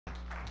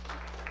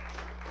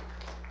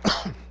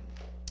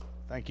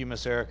Thank you,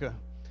 Miss Erica.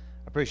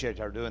 I appreciate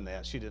her doing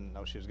that. She didn't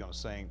know she was going to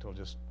sing until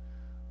just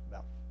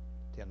about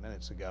 10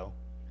 minutes ago.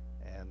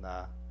 And,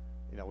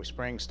 we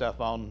spring stuff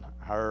on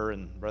her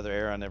and Brother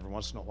Aaron every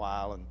once in a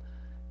while,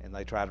 and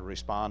they try to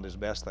respond as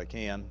best they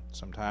can.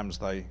 Sometimes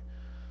they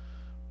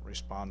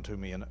respond to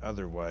me in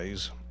other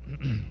ways.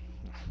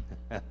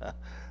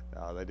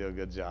 No, they do a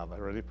good job. I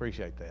really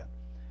appreciate that.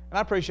 And I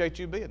appreciate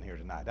you being here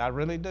tonight. I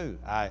really do.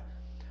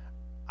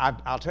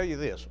 I'll tell you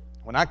this.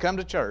 When I come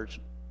to church,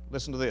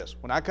 listen to this.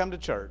 When I come to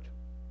church,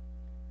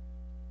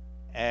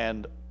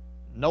 and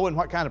knowing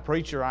what kind of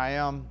preacher I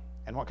am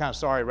and what kind of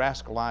sorry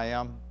rascal I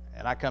am,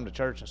 and I come to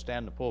church and stand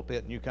in the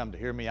pulpit and you come to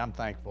hear me, I'm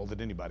thankful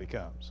that anybody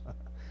comes.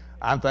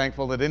 I'm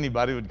thankful that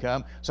anybody would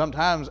come.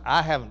 Sometimes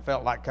I haven't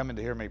felt like coming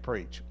to hear me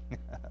preach.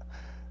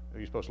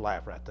 You're supposed to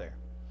laugh right there.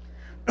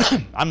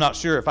 I'm not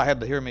sure if I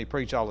had to hear me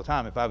preach all the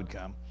time if I would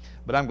come,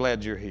 but I'm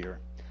glad you're here.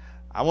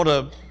 I want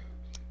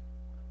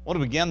to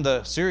begin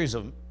the series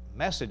of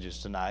messages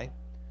tonight,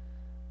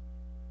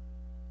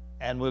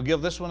 and we'll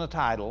give this one a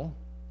title.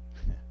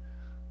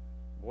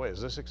 Boy,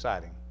 is this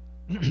exciting.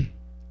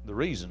 The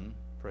reason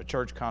for a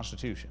church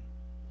constitution.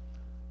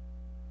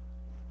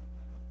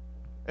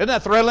 Isn't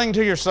that thrilling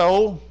to your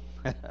soul?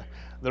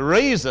 The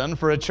reason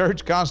for a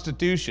church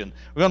constitution.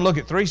 We're going to look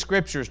at three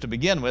scriptures to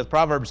begin with,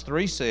 Proverbs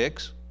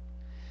 3:6,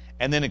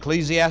 and then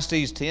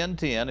Ecclesiastes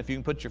 10:10. If you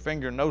can put your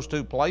finger in those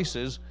two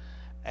places,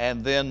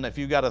 and then if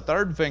you've got a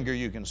third finger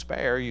you can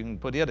spare, you can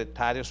put it at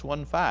Titus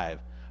 1:5.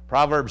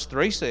 Proverbs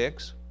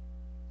 3:6,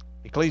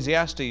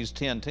 Ecclesiastes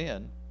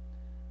 10:10,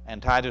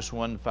 and Titus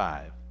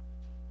 1:5.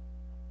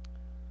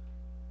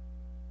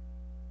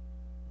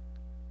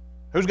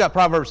 Who's got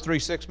Proverbs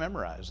 3:6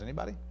 memorized?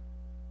 Anybody?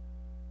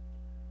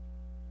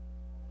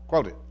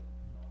 Quote it.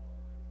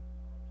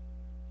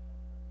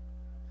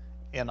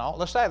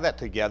 Let's say that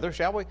together,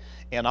 shall we?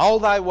 In all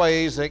thy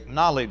ways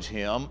acknowledge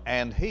him,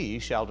 and he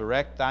shall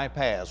direct thy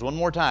paths. One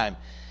more time.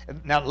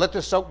 Now let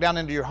this soak down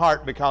into your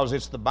heart, because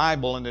it's the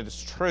Bible and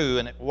it's true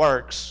and it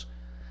works.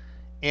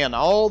 In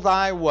all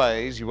thy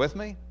ways, you with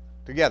me?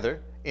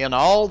 Together. In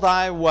all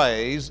thy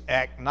ways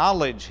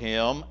acknowledge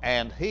him,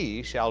 and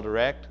he shall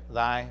direct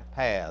thy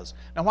paths.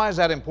 Now why is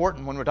that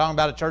important when we're talking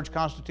about a church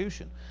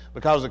constitution?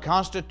 Because the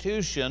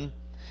Constitution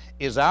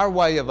is our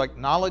way of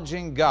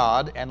acknowledging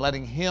God and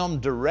letting him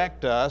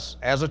direct us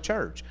as a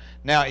church.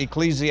 Now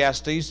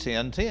Ecclesiastes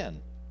 10:10.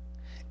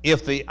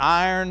 If the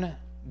iron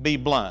be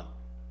blunt.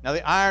 Now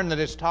the iron that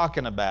it's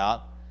talking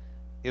about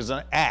is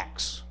an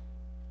axe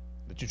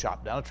that you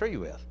chop down a tree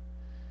with.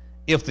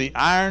 If the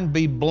iron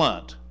be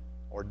blunt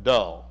or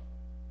dull,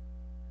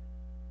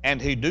 and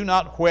he do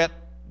not whet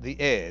the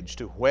edge.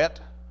 To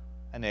whet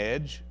an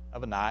edge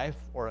of a knife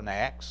or an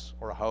axe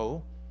or a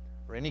hoe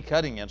or any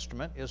cutting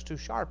instrument is to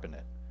sharpen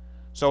it.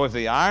 So if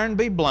the iron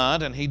be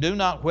blunt and he do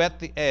not whet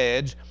the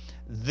edge,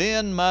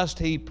 then must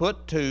he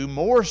put to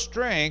more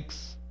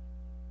strength.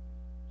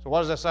 So what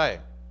does that say?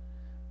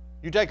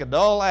 You take a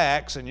dull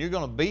axe and you're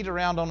going to beat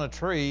around on a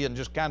tree and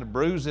just kind of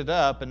bruise it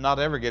up and not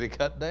ever get it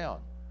cut down.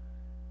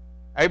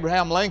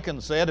 Abraham Lincoln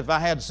said, if I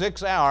had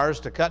 6 hours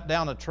to cut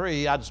down a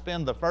tree, I'd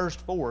spend the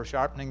first 4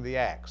 sharpening the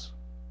axe.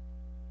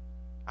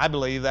 I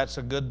believe that's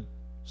a good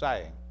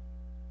saying.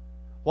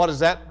 How does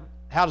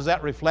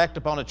that reflect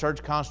upon a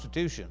church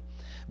constitution?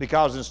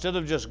 Because instead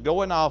of just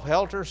going off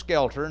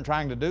helter-skelter and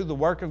trying to do the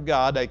work of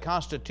God, a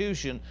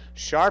constitution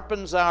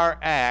sharpens our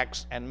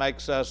axe and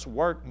makes us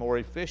work more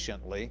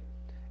efficiently.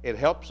 It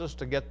helps us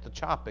to get the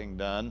chopping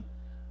done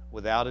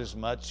without as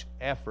much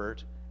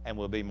effort, and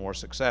we'll be more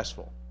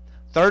successful.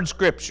 Third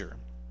scripture,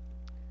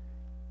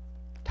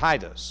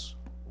 Titus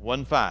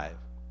 1:5.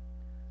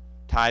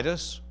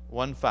 Titus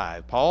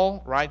 1:5.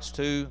 Paul writes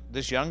to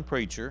this young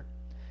preacher,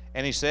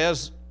 and he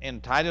says in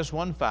Titus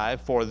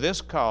 1:5, for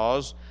this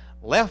cause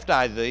left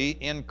I thee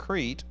in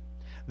Crete,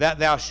 that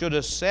thou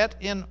shouldest set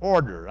in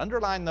order,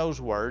 underline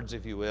those words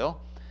if you will,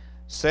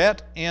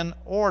 set in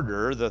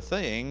order the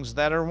things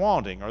that are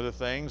wanting, or the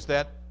things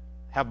that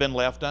have been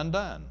left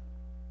undone,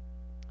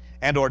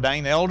 and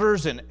ordain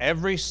elders in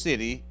every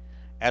city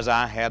as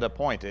I had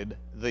appointed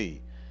thee.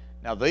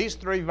 Now these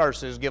 3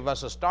 verses give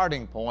us a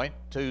starting point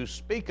to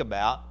speak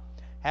about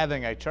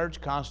having a church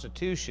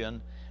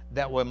constitution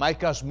that will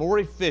make us more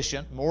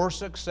efficient, more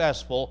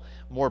successful,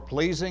 more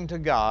pleasing to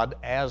God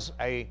as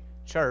a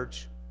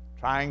church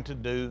trying to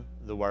do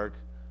the work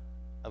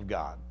of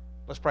God.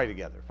 Let's pray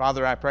together.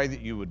 Father, I pray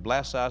that you would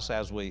bless us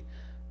as we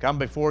come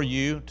before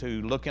you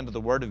to look into the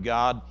Word of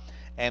God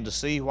and to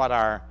see what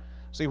our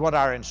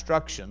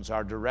instructions,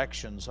 our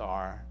directions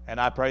are. And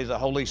I pray the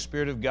Holy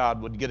Spirit of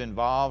God would get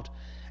involved,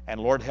 and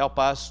Lord, help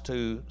us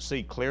to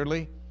see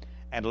clearly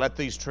and let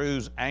these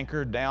truths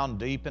anchor down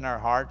deep in our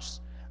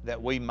hearts, that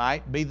we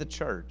might be the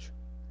church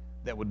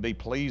that would be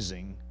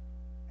pleasing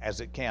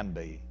as it can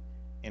be.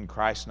 In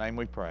Christ's name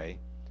we pray.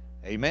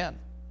 Amen.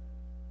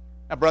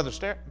 Now,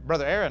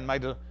 Brother Aaron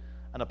made an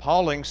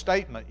appalling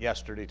statement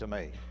yesterday to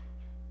me.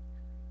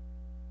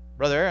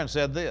 Brother Aaron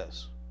said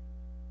this.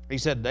 He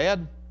said,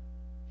 Dad,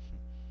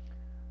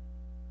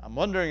 I'm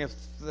wondering if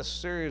this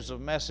series of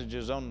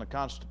messages on the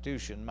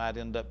Constitution might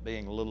end up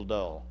being a little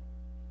dull.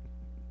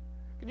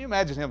 Can you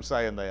imagine him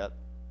saying that?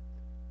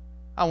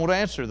 I want to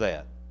answer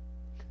that.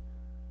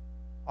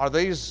 Are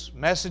these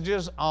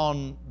messages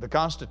on the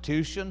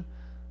Constitution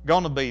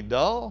going to be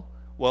dull?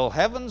 Well,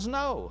 heavens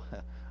no.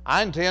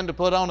 I intend to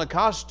put on a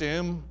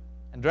costume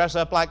and dress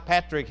up like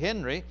Patrick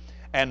Henry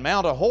and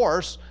mount a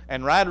horse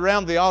and ride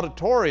around the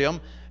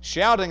auditorium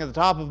shouting at the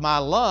top of my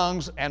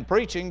lungs and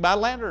preaching by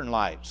lantern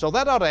light. So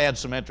that ought to add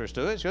some interest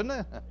to it,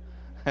 shouldn't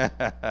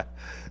it?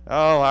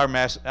 Oh, our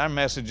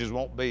messages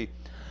won't be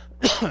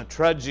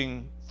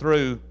trudging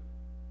through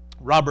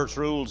Robert's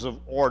Rules of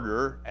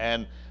Order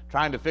and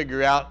trying to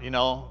figure out,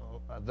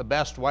 the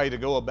best way to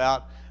go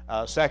about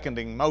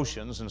seconding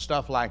motions and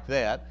stuff like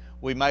that.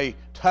 We may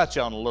touch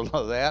on a little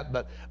of that,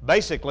 but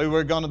basically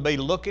we're going to be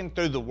looking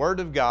through the Word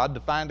of God to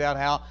find out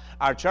how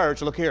our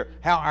church, look here,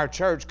 how our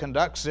church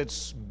conducts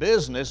its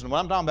business. And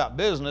when I'm talking about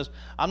business,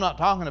 I'm not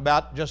talking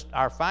about just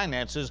our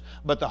finances,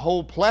 but the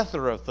whole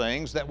plethora of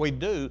things that we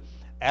do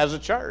as a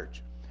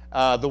church.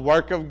 The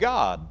work of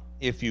God,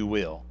 if you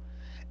will.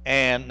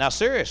 And now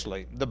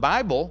seriously, the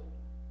Bible,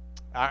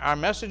 our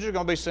messages are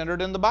going to be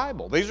centered in the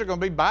Bible. These are going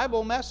to be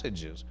Bible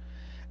messages.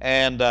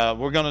 And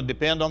we're going to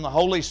depend on the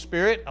Holy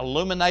Spirit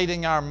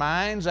illuminating our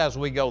minds as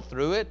we go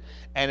through it.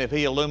 And if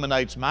He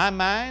illuminates my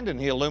mind and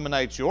He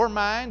illuminates your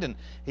mind and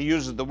He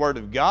uses the Word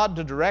of God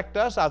to direct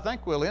us, I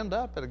think we'll end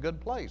up at a good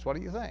place. What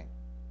do you think?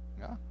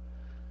 Yeah?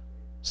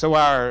 So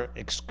our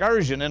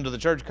excursion into the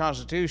church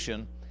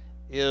constitution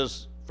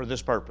is for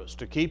this purpose,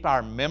 to keep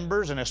our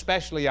members, and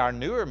especially our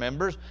newer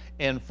members,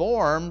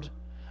 informed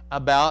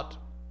about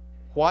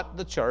what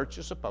the church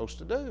is supposed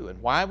to do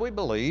and why we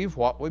believe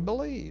what we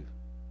believe.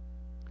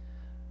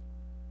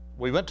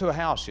 We went to a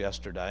house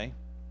yesterday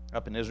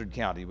up in Izard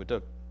County. We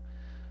took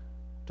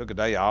a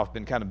day off,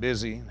 been kind of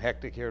busy,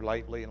 hectic here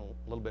lately, and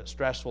a little bit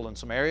stressful in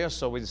some areas,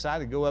 so we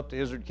decided to go up to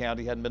Izard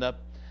County. Hadn't been up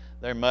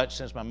there much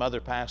since my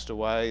mother passed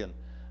away, and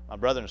my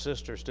brother and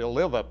sister still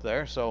live up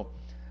there, so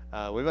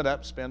we went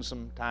up, spend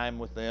some time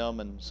with them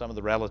and some of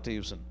the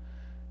relatives,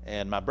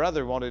 and my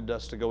brother wanted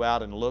us to go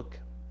out and look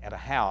at a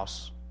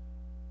house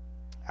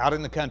out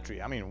in the country.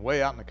 I mean,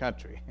 way out in the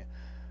country.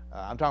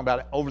 I'm talking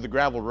about over the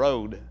gravel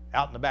road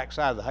out in the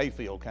backside of the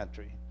hayfield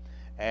country.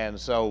 And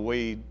so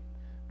we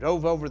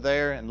drove over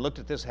there and looked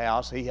at this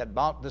house. He had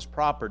bought this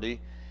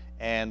property,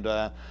 and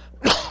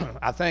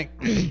I think,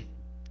 I'm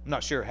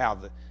not sure how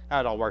it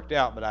all worked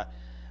out, but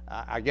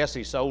I guess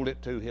he sold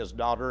it to his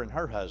daughter and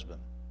her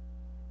husband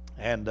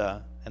and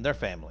their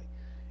family.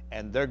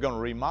 And they're going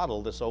to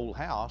remodel this old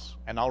house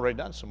and already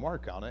done some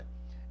work on it,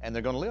 and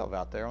they're going to live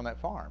out there on that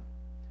farm.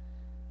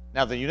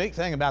 Now, the unique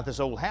thing about this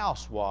old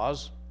house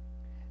was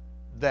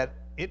that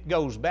it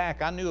goes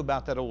back. I knew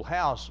about that old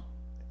house.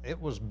 It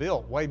was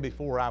built way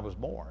before I was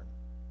born.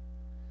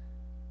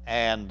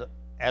 And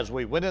as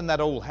we went in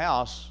that old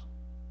house,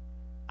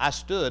 I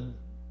stood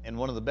in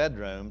one of the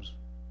bedrooms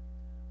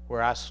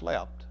where I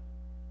slept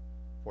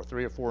for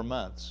 3 or 4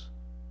 months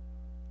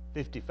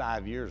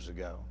 55 years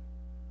ago.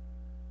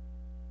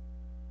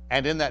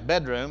 And in that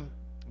bedroom,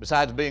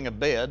 besides being a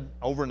bed,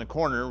 over in the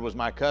corner was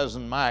my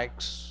cousin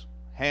Mike's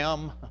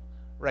ham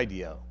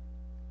radio.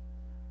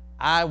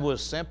 I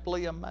was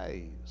simply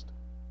amazed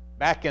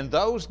back in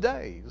those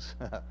days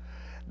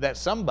that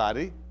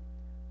somebody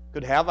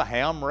could have a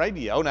ham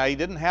radio. Now, he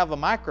didn't have a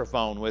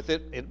microphone with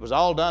it. It was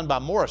all done by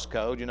Morse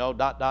code,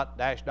 dot, dot,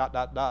 dash, dot,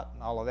 dot, dot,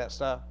 and all of that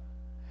stuff.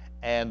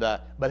 And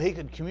but he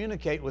could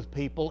communicate with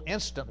people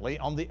instantly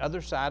on the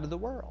other side of the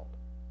world.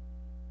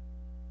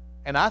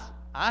 And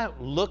I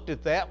looked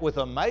at that with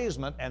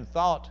amazement and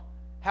thought,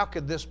 how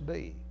could this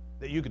be?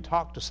 That you could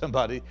talk to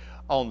somebody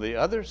on the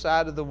other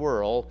side of the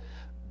world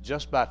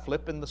just by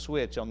flipping the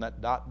switch on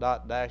that dot,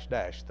 dot, dash,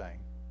 dash thing.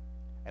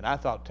 And I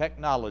thought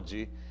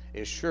technology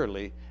is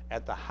surely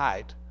at the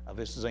height of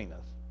its zenith.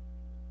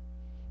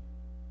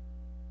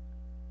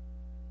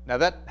 Now,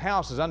 that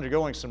house is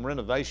undergoing some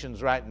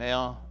renovations right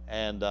now,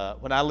 and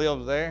when I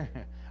lived there,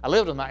 I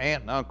lived with my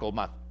aunt and uncle.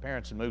 My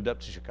parents had moved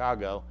up to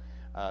Chicago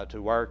to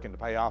work and to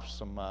pay off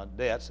some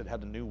debts. That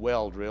had a new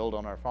well drilled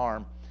on our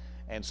farm.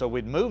 And so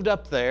we'd moved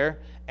up there,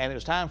 and it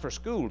was time for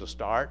school to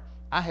start.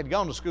 I had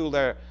gone to school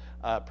there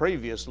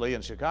previously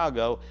in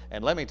Chicago,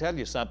 and let me tell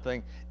you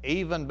something,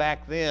 even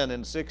back then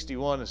in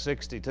 61 and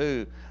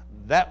 62,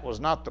 that was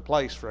not the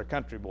place for a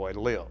country boy to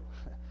live.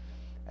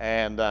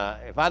 And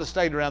if I'd have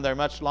stayed around there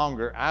much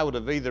longer, I would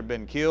have either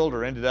been killed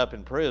or ended up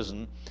in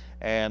prison.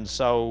 And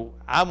so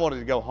I wanted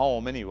to go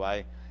home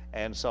anyway,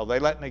 and so they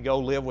let me go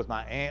live with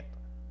my Aunt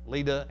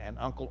Lita and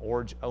Uncle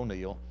Orge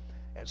O'Neill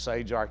at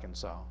Sage,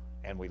 Arkansas,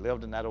 and we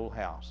lived in that old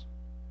house.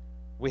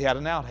 We had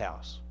an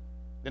outhouse.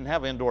 Didn't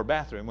have an indoor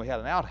bathroom. We had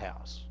an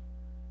outhouse.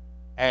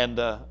 And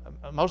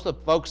most of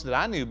the folks that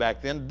I knew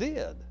back then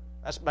did.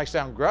 That may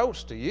sound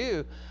gross to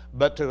you,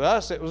 but to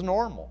us it was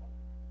normal.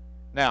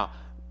 Now,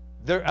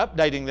 they're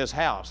updating this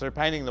house. They're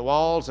painting the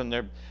walls, and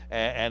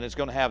it's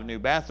going to have a new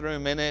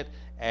bathroom in it,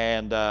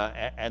 and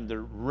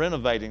they're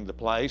renovating the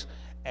place.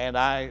 And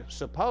I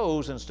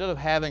suppose instead of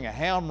having a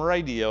ham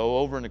radio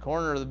over in the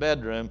corner of the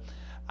bedroom,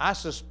 I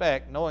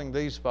suspect, knowing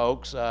these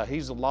folks,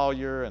 he's a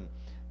lawyer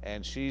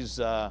and she's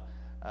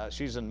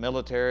in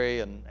military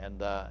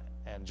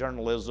and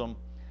journalism,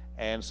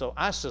 and so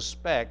I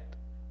suspect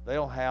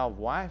they'll have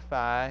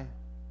Wi-Fi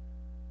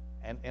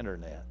and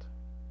internet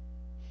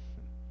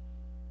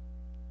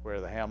where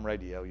the ham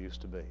radio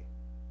used to be.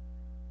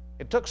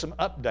 It took some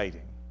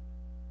updating.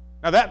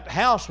 Now that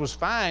house was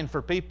fine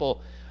for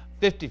people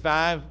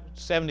 55,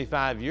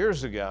 75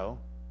 years ago,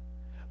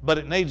 but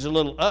it needs a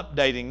little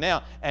updating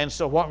now. And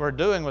so what we're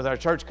doing with our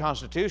church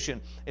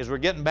constitution is we're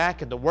getting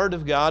back at the Word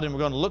of God, and we're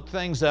going to look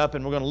things up,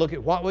 and we're going to look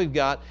at what we've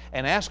got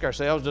and ask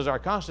ourselves, does our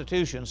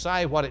constitution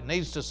say what it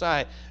needs to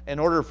say in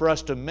order for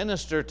us to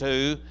minister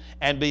to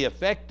and be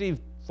effective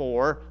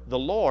for the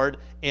Lord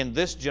in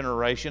this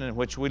generation in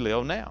which we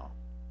live now?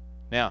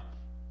 Now,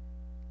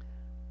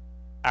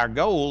 our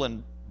goal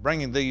in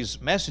bringing these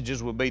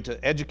messages will be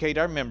to educate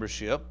our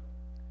membership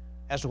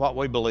as to what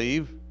we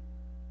believe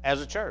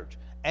as a church.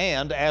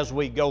 And as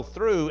we go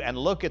through and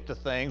look at the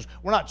things,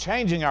 we're not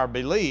changing our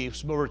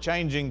beliefs, but we're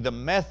changing the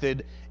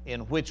method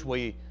in which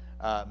we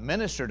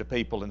minister to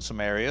people in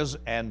some areas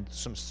and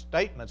some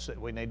statements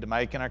that we need to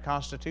make in our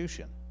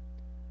Constitution.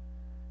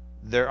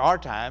 There are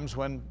times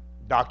when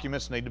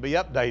documents need to be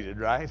updated,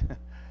 right?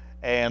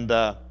 And,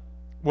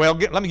 well,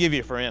 let me give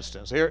you, for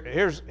instance,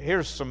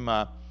 here's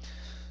some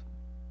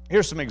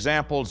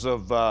examples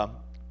of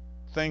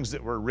things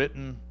that were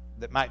written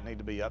that might need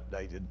to be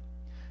updated.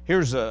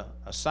 Here's a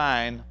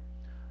sign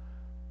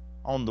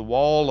on the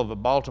wall of a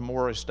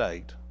Baltimore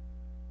estate.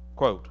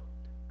 Quote,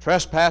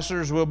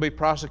 "Trespassers will be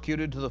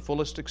prosecuted to the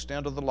fullest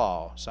extent of the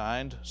law."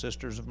 Signed,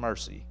 Sisters of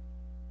Mercy.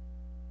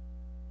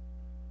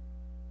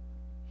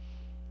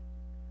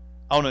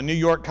 On a New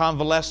York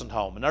convalescent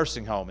home, a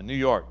nursing home in New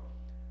York,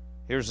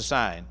 here's a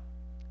sign.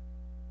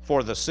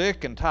 "For the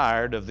sick and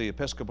tired of the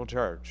Episcopal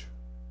Church."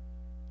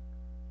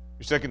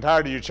 You're sick and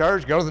tired of your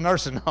church? Go to the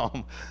nursing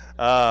home.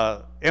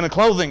 In a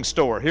clothing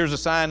store, here's a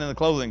sign in a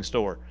clothing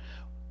store.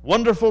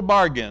 "Wonderful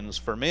bargains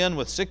for men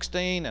with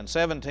 16 and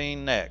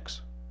 17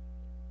 necks."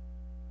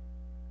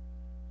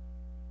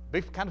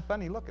 Be kind of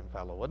funny looking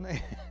fellow, wouldn't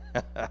he?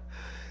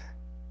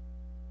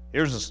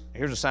 Here's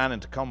a sign in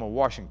Tacoma,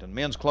 Washington,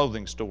 men's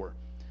clothing store.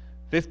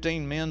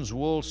 15 men's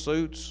wool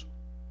suits,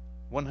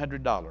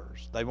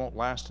 $100. They won't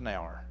last an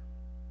hour.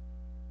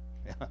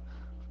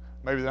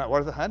 Maybe they're not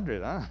worth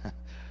 $100, huh?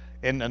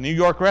 In a New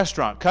York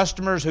restaurant,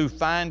 "Customers who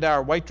find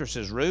our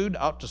waitresses rude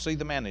ought to see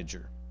the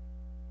manager."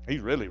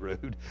 He's really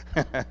rude.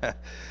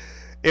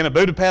 In a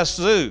Budapest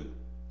zoo,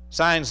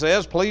 sign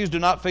says, "Please do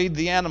not feed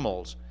the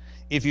animals.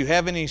 If you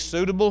have any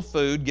suitable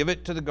food, give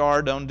it to the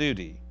guard on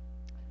duty."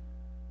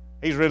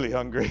 He's really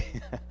hungry.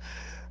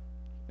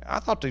 I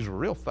thought these were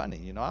real funny.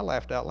 You know, I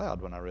laughed out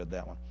loud when I read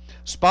that one.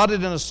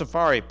 Spotted in a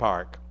safari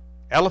park,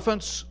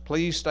 "Elephants,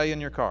 please stay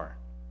in your car."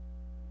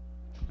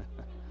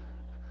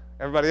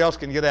 Everybody else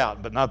can get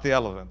out, but not the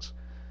elephants.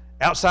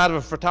 Outside of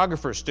a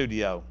photographer's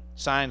studio,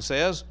 sign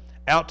says,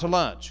 "Out to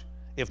lunch.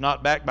 If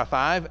not back by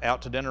 5,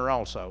 out to dinner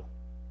also."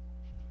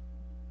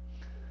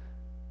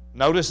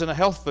 Notice in a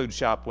health food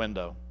shop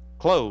window,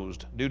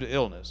 "Closed due to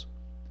illness."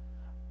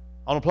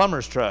 On a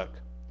plumber's truck,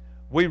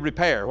 "We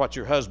repair what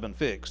your husband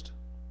fixed."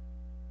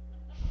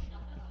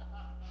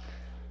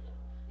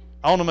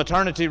 On a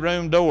maternity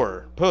room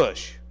door,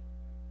 "Push,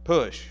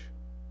 push,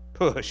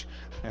 push."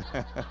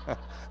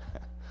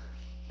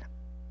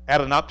 At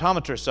an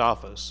optometrist's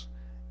office,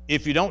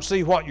 "If you don't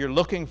see what you're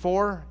looking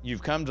for,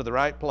 you've come to the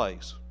right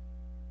place."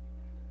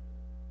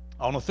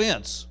 On a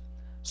fence,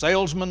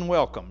 "Salesman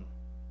welcome.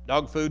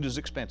 Dog food is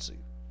expensive."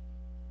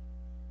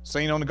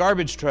 Seen on a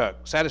garbage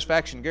truck,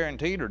 "Satisfaction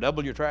guaranteed or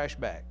double your trash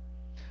back."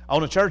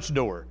 On a church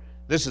door,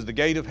 "This is the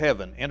gate of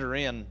heaven. Enter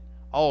in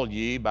all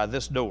ye by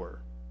this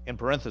door." In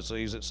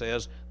parentheses, it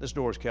says, "This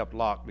door is kept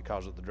locked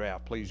because of the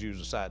draft. Please use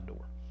the side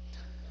door."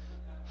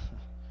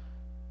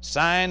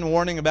 Sign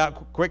warning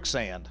about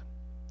quicksand.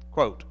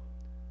 Quote,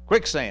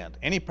 "Quicksand.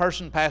 Any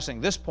person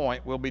passing this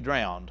point will be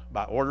drowned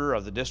by order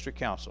of the district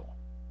council."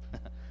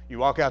 You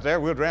walk out there,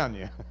 we'll drown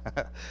you.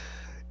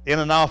 In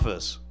an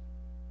office.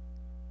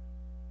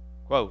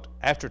 Quote,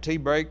 "After tea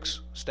breaks,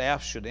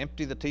 staff should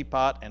empty the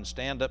teapot and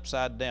stand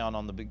upside down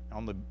on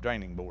the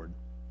draining board."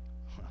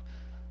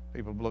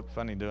 People look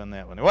funny doing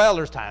that one. Well,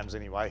 there's times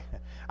anyway.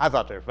 I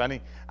thought they were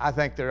funny. I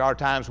think there are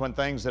times when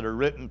things that are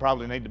written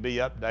probably need to be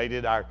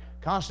updated. Our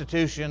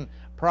Constitution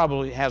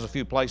probably has a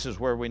few places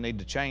where we need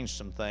to change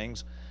some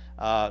things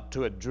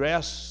to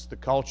address the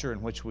culture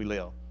in which we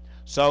live.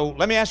 So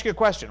let me ask you a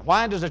question.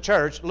 Why does a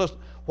church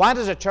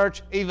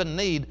even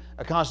need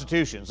a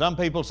constitution? Some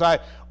people say,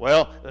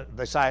 well,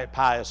 they say it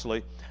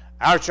piously,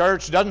 "Our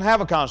church doesn't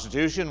have a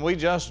constitution. We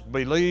just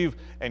believe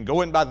and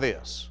go in by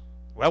this."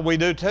 Well, we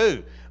do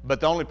too. But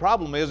the only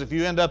problem is if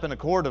you end up in a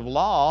court of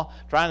law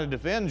trying to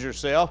defend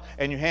yourself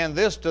and you hand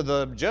this to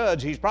the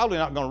judge, he's probably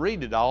not going to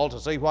read it all to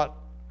see what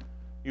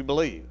you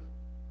believe.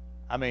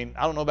 I mean,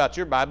 I don't know about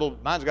your Bible,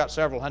 mine's got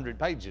several hundred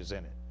pages in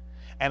it.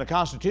 And the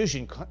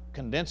Constitution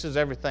condenses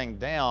everything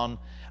down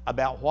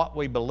about what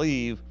we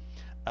believe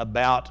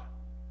about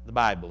the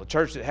Bible. A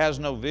church that has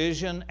no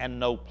vision and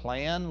no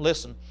plan,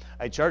 listen,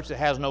 a church that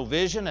has no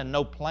vision and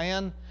no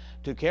plan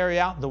to carry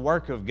out the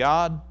work of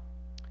God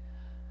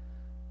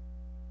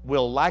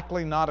will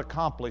likely not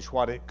accomplish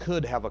what it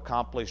could have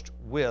accomplished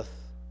with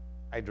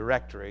a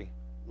directory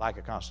like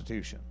a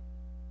Constitution.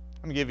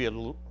 Let me give you a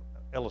little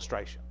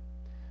illustration.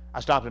 I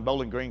stopped in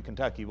Bowling Green,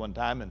 Kentucky one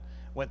time and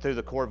went through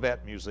the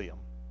Corvette Museum.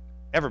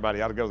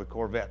 Everybody ought to go to the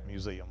Corvette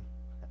Museum.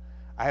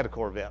 I had a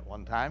Corvette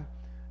one time,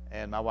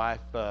 and my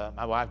wife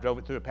drove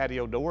it through a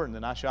patio door, and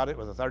then I shot it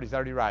with a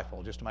 30-30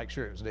 rifle just to make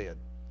sure it was dead.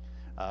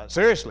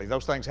 Seriously,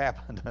 those things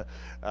happened.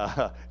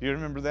 You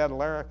remember that,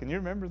 Alara? Can you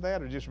remember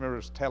that, or just remember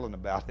us telling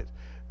about it?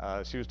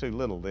 She was too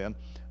little then.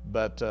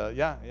 But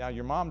yeah,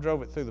 your mom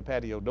drove it through the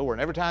patio door,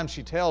 and every time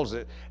she tells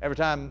it, every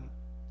time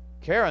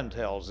Karen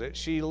tells it,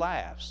 she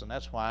laughs, and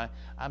that's why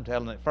I'm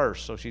telling it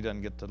first, so she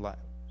doesn't get to laugh.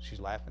 She's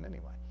laughing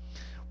anyway.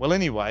 Well,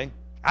 anyway,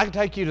 I could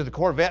take you to the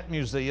Corvette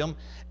Museum,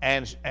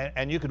 and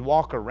you could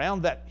walk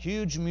around that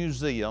huge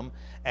museum,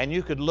 and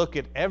you could look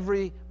at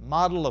every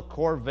model of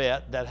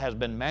Corvette that has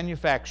been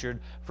manufactured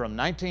from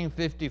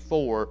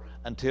 1954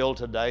 until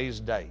today's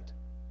date.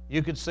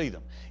 You could see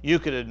them. You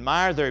could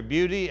admire their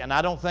beauty, and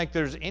I don't think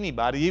there's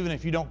anybody, even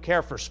if you don't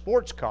care for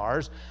sports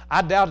cars,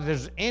 I doubt if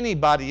there's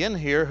anybody in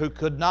here who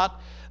could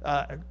not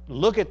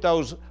look at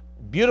those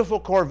beautiful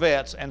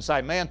Corvettes and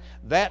say, man,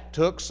 that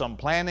took some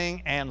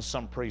planning and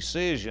some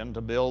precision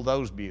to build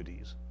those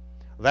beauties.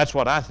 That's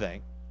what I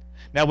think.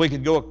 Now we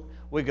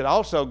could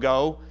also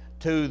go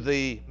to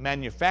the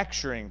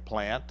manufacturing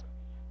plant,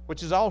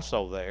 which is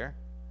also there,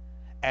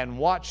 and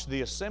watch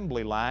the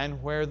assembly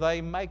line where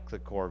they make the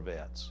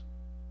Corvettes.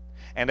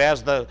 And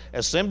as the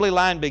assembly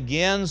line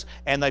begins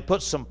and they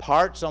put some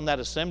parts on that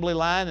assembly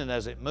line, and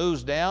as it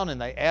moves down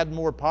and they add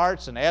more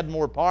parts and add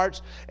more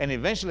parts, and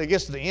eventually it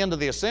gets to the end of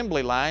the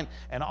assembly line,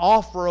 and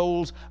off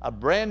rolls a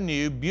brand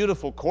new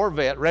beautiful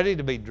Corvette ready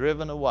to be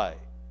driven away.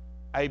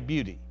 A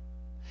beauty.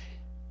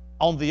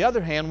 On the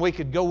other hand, we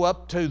could go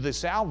up to the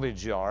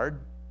salvage yard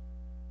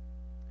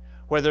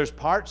where there's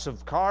parts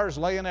of cars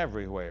laying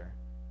everywhere.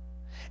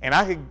 And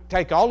I could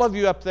take all of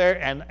you up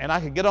there, and I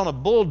could get on a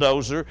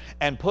bulldozer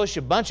and push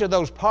a bunch of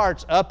those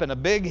parts up in a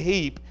big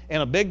heap,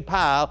 in a big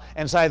pile,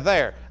 and say,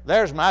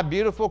 there's my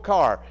beautiful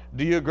car.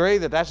 Do you agree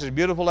that that's as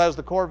beautiful as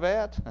the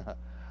Corvette?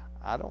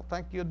 I don't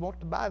think you'd want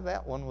to buy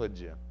that one, would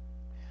you?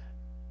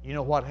 You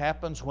know what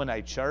happens when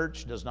a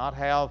church does not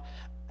have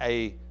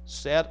a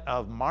set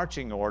of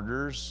marching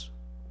orders,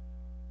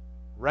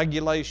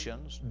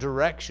 regulations,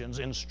 directions,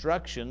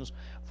 instructions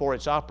for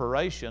its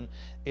operation?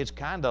 It's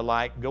kind of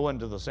like going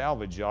to the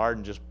salvage yard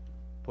and just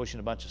pushing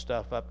a bunch of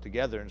stuff up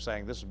together and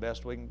saying, this is the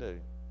best we can do.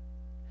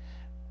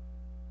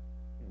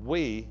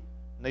 We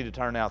need to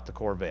turn out the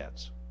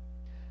Corvettes,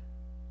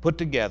 put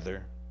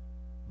together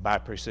by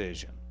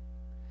precision.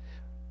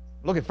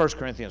 Look at 1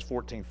 Corinthians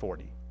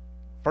 14:40.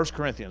 1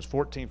 Corinthians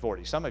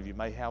 14:40. Some of you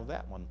may have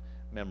that one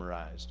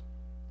memorized.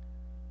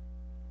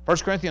 1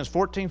 Corinthians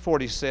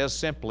 14:40 says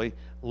simply,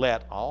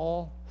 let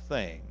all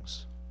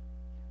things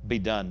be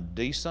done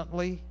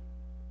decently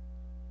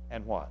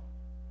and what?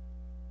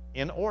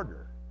 In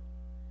order.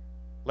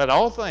 Let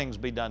all things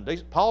be done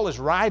decently. Paul is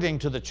writing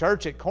to the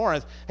church at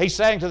Corinth. He's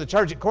saying to the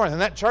church at Corinth,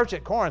 and that church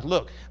at Corinth,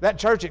 look, that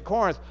church at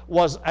Corinth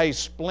was a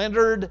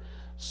splintered,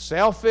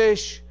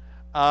 selfish,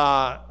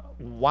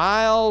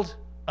 wild,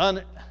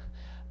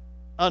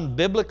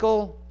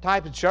 unbiblical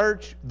type of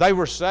church. They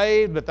were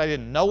saved, but they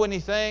didn't know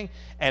anything,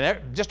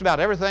 and just about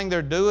everything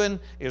they're doing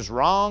is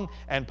wrong.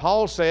 And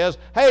Paul says,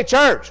 hey,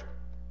 church,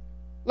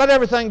 let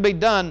everything be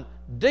done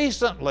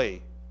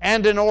decently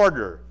and in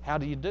order. How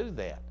do you do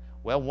that?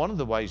 Well, one of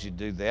the ways you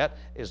do that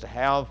is to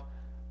have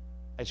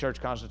a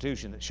church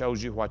constitution that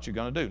shows you what you're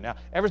going to do. Now,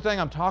 everything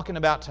I'm talking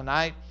about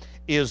tonight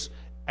is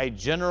a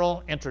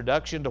general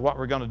introduction to what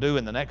we're going to do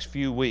in the next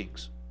few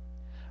weeks.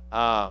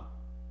 Let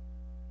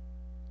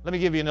me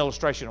give you an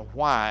illustration of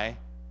why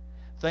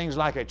things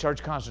like a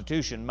church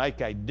constitution make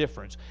a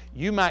difference.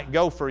 You might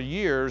go for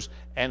years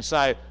and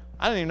say,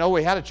 I didn't even know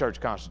we had a church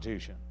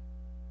constitution.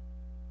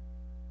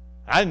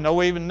 I didn't know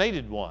we even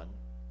needed one.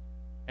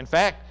 In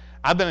fact,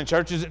 I've been in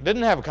churches that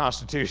didn't have a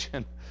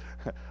constitution.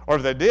 Or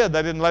if they did,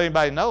 they didn't let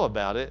anybody know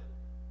about it.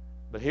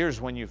 But here's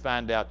when you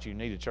find out you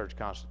need a church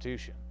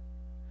constitution.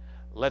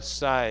 Let's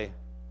say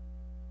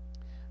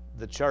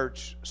the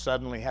church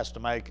suddenly has to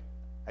make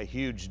a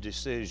huge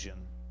decision.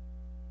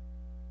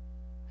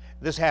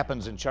 This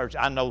happens in church.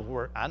 I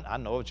know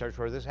of a church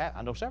where this happened.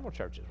 I know several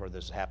churches where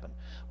this happened,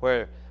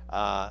 where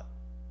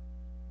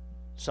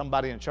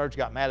somebody in church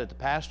got mad at the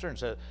pastor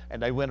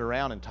and they went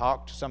around and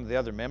talked to some of the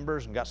other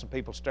members and got some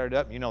people stirred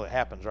up. You know that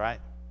happens, right?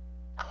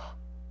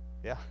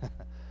 Yeah.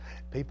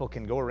 People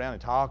can go around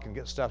and talk and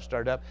get stuff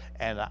stirred up.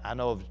 And I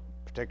know of a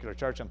particular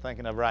church I'm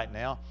thinking of right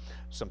now.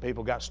 Some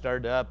people got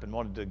stirred up and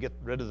wanted to get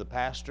rid of the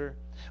pastor,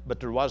 but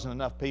there wasn't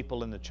enough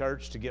people in the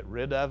church to get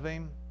rid of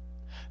him.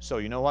 So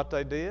you know what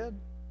they did?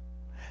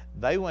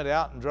 They went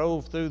out and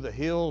drove through the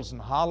hills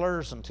and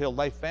hollers until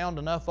they found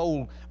enough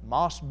old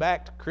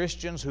moss-backed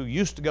Christians who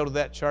used to go to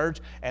that church,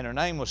 and their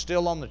name was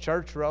still on the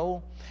church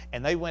roll.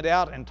 And they went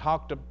out and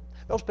talked to,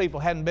 those people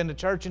hadn't been to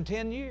church in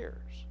 10 years.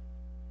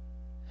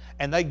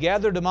 And they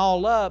gathered them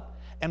all up,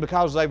 and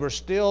because they were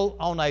still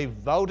on a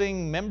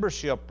voting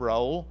membership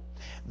roll,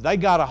 they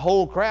got a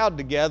whole crowd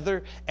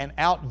together and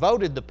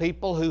outvoted the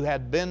people who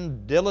had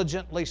been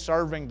diligently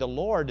serving the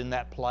Lord in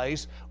that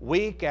place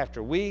week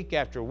after week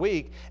after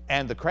week.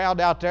 And the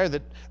crowd out there,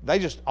 that they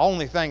just,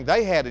 only thing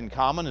they had in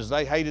common is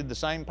they hated the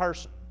same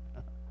person.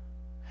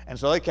 And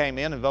so they came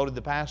in and voted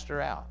the pastor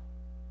out.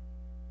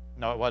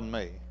 No, it wasn't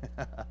me.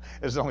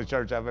 It's the only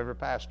church I've ever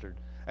pastored.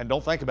 And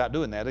don't think about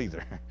doing that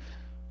either.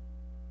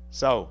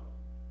 So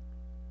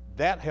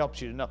that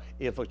helps you to know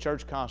if a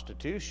church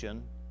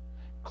constitution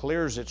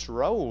clears its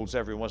rolls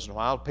every once in a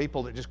while,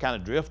 people that just kind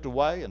of drift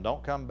away and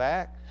don't come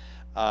back,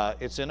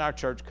 it's in our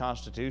church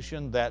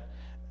constitution that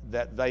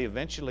they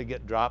eventually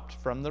get dropped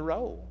from the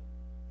roll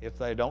if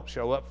they don't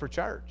show up for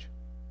church.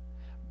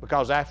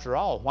 Because after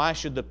all, why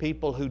should the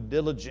people who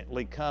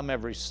diligently come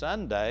every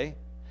Sunday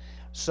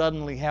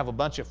suddenly have a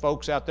bunch of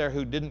folks out there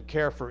who didn't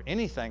care for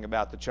anything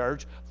about the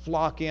church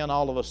flock in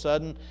all of a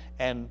sudden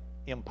and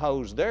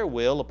impose their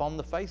will upon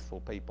the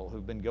faithful people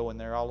who've been going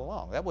there all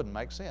along? That wouldn't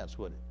make sense,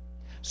 would it?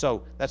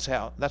 So that's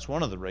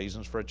one of the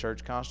reasons for a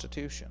church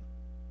constitution.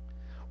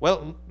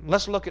 Well,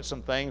 let's look at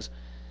some things.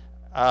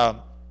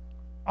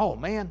 Oh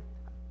man,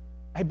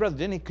 hey Brother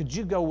Denny, could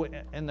you go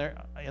in there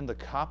in the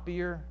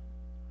copier?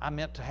 I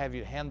meant to have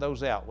you hand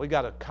those out. We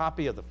got a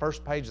copy of the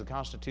first page of the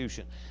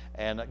Constitution,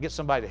 and get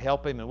somebody to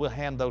help him, and we'll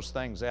hand those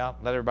things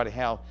out. Let everybody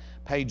have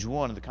page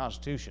 1 of the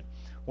Constitution.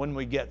 When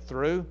we get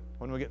through,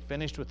 when we get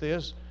finished with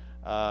this,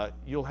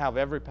 you'll have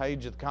every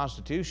page of the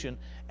Constitution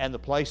and the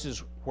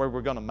places where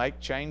we're going to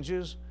make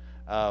changes.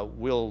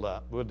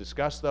 We'll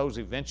discuss those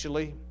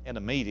eventually in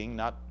a meeting,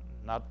 not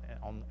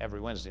on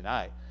every Wednesday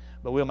night.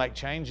 But we'll make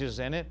changes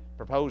in it,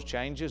 propose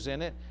changes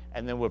in it,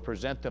 and then we'll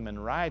present them in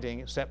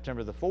writing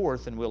September the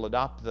 4th, and we'll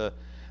adopt the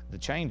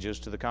changes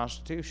to the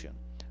Constitution,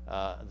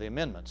 the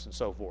amendments and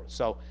so forth.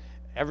 So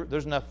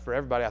there's enough for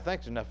everybody. I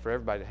think there's enough for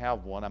everybody to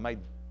have one. I made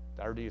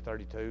 30 or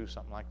 32,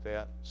 something like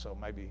that. So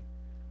maybe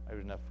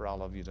enough for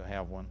all of you to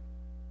have one.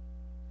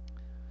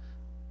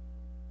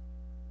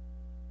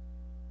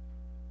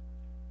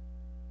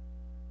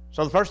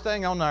 So the first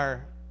thing on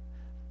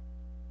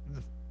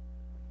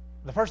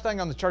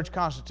the church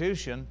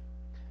constitution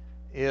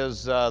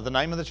is the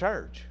name of the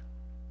church.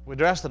 We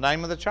address the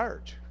name of the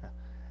church.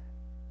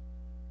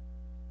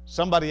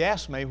 Somebody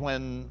asked me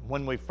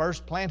when we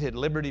first planted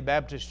Liberty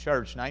Baptist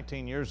Church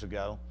 19 years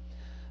ago,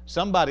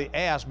 somebody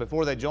asked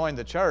before they joined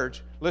the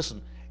church,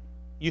 listen,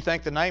 you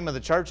think the name of the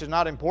church is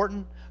not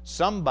important?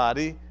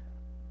 Somebody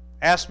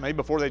asked me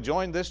before they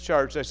joined this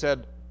church, they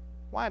said,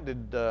 why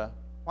did the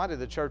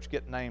church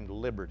get named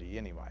Liberty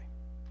anyway?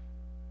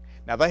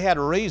 Now, they had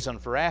a reason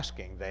for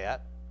asking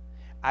that.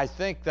 I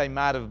think they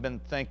might have been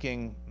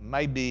thinking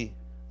maybe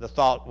the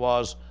thought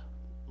was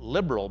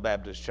Liberal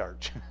Baptist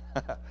Church.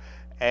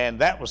 And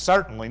that was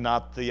certainly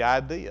not the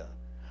idea.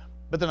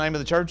 But the name of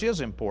the church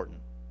is important.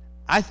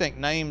 I think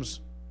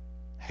names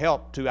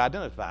help to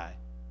identify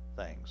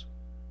things.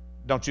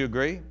 Don't you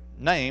agree?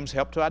 Names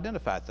help to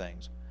identify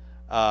things.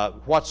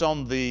 What's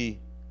on the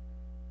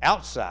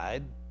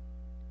outside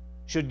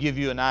should give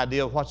you an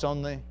idea of what's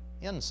on the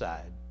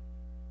inside.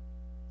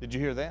 Did you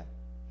hear that?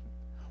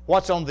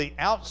 What's on the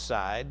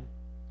outside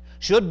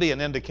should be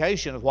an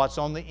indication of what's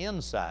on the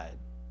inside.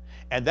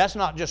 And that's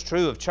not just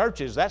true of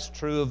churches, that's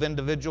true of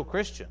individual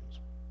Christians.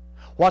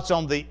 What's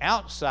on the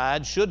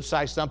outside should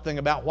say something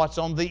about what's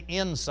on the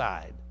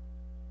inside.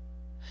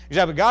 You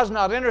say, but God's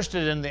not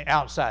interested in the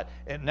outside.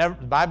 The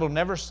Bible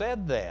never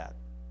said that.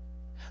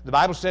 The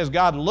Bible says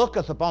God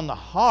looketh upon the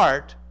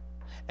heart,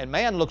 and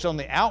man looks on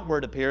the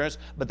outward appearance,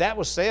 but that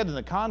was said in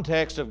the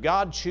context of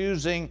God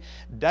choosing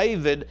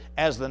David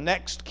as the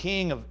next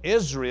king of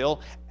Israel,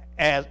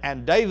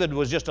 and David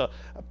was just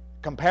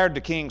compared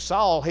to King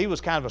Saul, he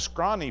was kind of a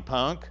scrawny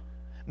punk,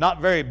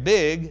 not very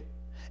big,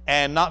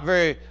 and not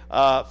very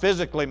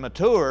physically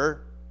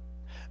mature,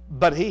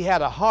 but he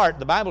had a heart.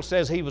 The Bible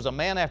says he was a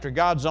man after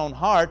God's own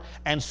heart,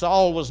 and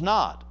Saul was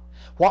not.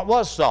 What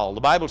was Saul?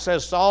 The Bible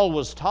says Saul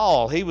was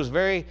tall. He was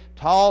very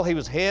tall. He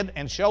was head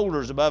and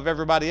shoulders above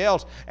everybody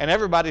else. And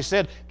everybody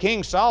said,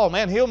 King Saul,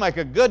 man, he'll make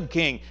a good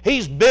king.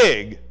 He's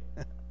big.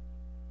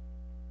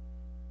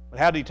 But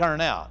how did he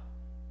turn out?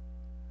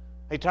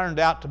 He turned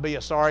out to be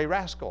a sorry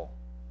rascal.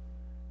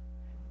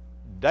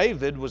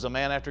 David was a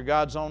man after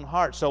God's own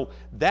heart. So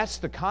that's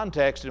the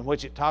context in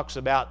which it talks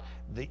about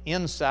the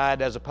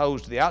inside as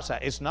opposed to the outside.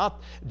 It's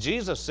not,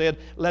 Jesus said,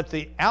 let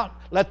the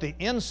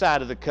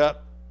inside of the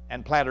cup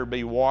and platter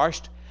be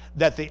washed,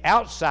 that the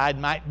outside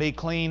might be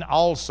clean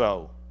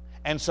also.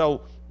 And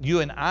so you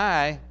and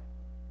I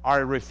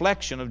are a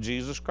reflection of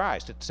Jesus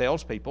Christ. It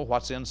tells people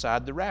what's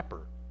inside the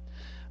wrapper.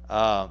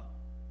 Can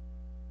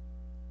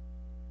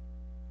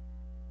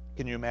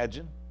you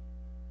imagine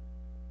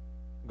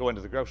going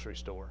to the grocery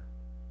store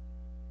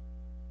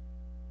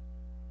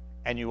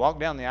and you walk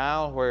down the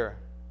aisle where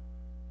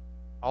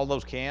all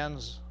those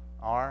cans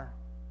are,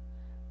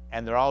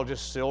 and they're all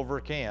just silver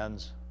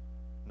cans,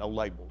 no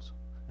labels.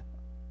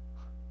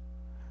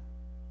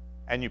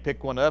 And you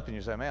pick one up and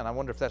you say, man, I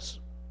wonder if that's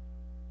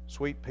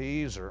sweet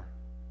peas or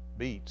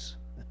beets.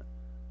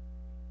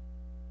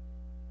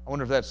 I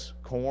wonder if that's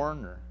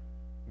corn or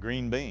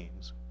green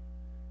beans.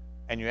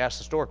 And you ask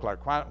the store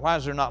clerk, why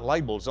is there not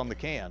labels on the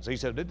cans? He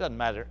said, it doesn't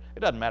matter. It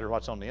doesn't matter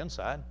what's on the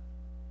inside.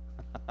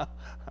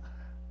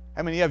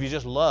 How many of you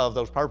just love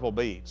those purple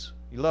beets?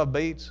 You love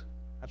beets?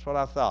 That's what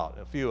I thought.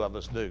 A few of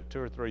us do, 2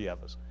 or 3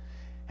 of us.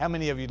 How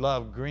many of you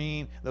love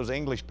green, those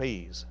English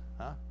peas?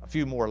 Huh? A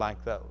few more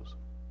like those.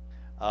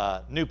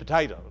 New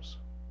potatoes.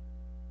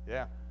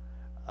 Yeah.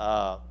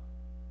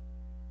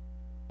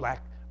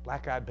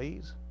 Black-eyed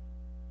peas.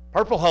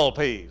 Purple hull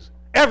peas.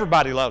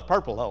 Everybody loves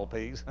purple hull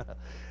peas.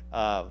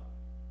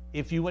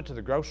 If you went to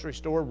the grocery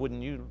store,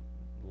 wouldn't you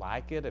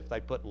like it if they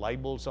put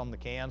labels on the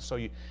cans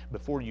so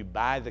before you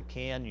buy the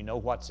can, you know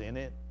what's in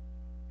it?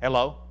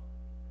 Hello?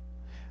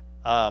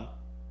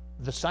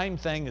 The same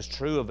thing is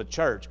true of a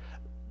church.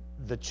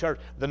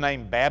 The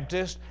name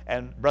Baptist,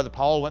 and Brother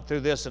Paul went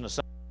through this in a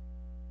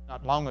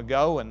not long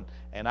ago,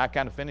 and I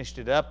kind of finished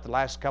it up the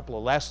last couple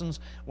of lessons,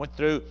 went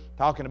through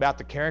talking about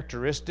the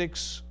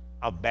characteristics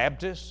of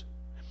Baptists.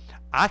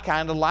 I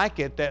kind of like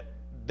it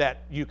that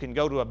you can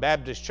go to a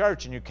Baptist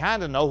church and you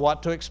kind of know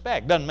what to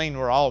expect. Doesn't mean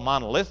we're all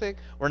monolithic.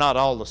 We're not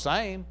all the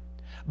same,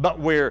 but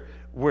we're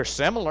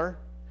similar.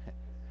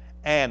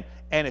 And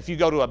if you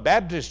go to a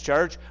Baptist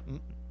church,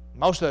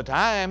 most of the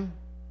time,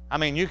 I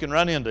mean, you can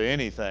run into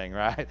anything,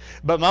 right?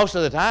 But most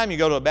of the time you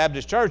go to a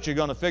Baptist church, you're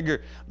going to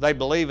figure they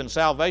believe in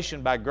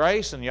salvation by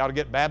grace and you ought to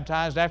get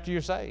baptized after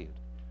you're saved.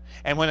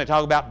 And when they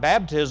talk about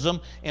baptism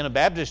in a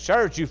Baptist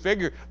church, you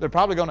figure they're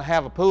probably going to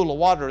have a pool of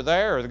water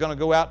there, or they're going to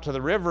go out to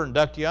the river and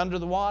duck you under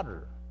the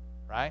water,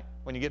 right?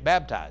 When you get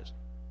baptized.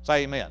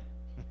 Say amen.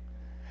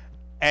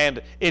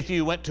 And if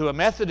you went to a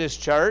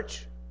Methodist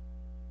church,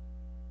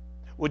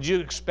 would you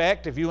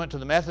expect, if you went to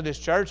the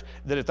Methodist church,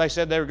 that if they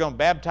said they were going to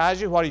baptize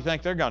you, what do you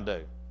think they're going to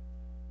do?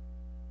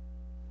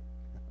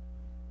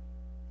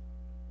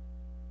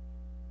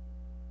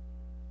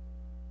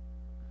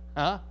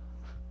 Huh?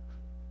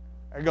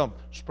 They're going to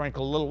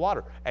sprinkle a little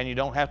water. And you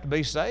don't have to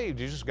be saved.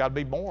 You just got to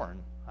be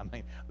born. I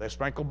mean, they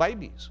sprinkle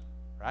babies,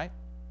 right?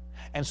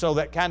 And so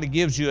that kind of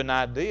gives you an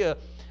idea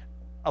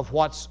of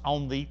what's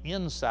on the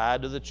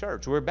inside of the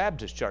church. We're a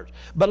Baptist church.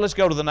 But let's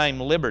go to the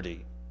name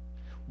Liberty.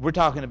 We're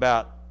talking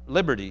about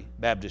Liberty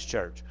Baptist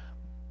Church.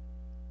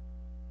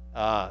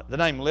 The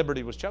name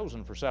Liberty was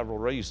chosen for several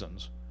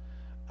reasons.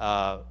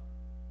 We'll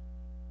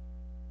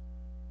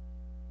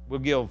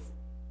give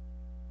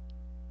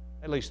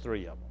at least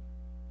 3 of them.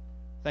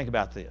 Think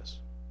about this.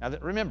 Now,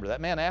 remember, that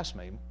man asked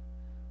me,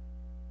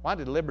 why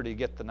did Liberty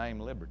get the name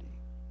Liberty?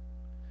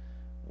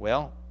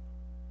 Well,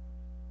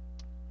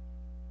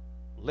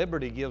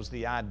 liberty gives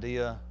the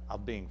idea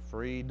of being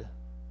freed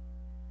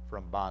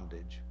from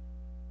bondage.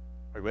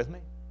 Are you with me?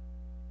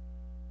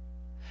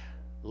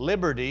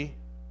 Liberty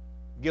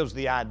gives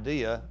the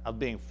idea of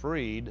being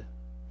freed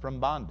from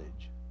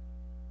bondage.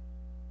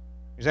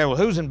 You say, well,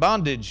 who's in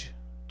bondage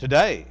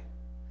today?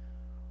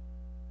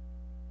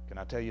 Can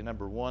I tell you,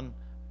 number one,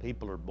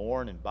 people are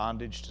born in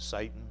bondage to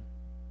Satan.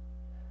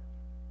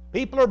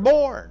 People are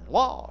born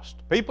lost.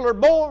 People are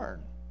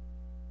born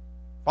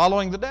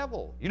following the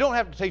devil. You don't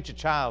have to teach a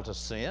child to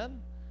sin.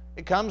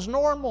 It comes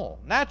normal,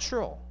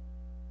 natural.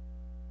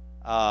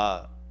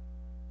 To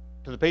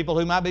the people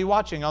who might be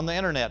watching on the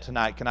internet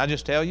tonight, can I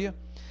just tell you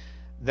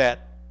that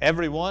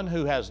everyone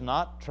who has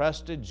not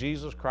trusted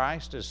Jesus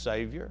Christ as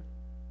Savior,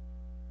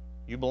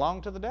 you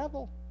belong to the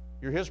devil.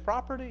 You're his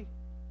property.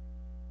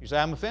 You say,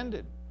 I'm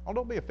offended. Oh,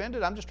 don't be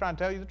offended. I'm just trying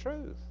to tell you the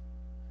truth.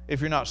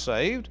 If you're not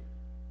saved,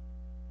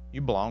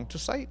 you belong to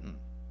Satan.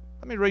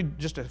 Let me read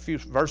just a few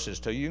verses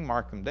to you. You can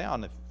mark them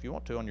down if you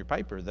want to on your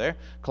paper there.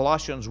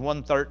 Colossians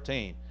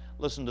 1:13.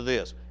 Listen to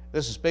this.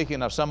 This is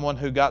speaking of someone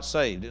who got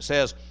saved. It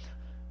says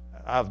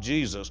of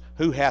Jesus,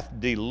 who hath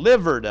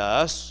delivered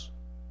us.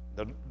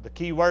 The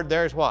key word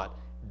there is what?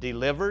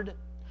 Delivered.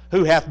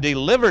 Who hath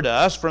delivered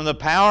us from the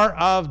power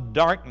of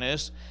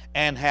darkness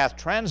and hath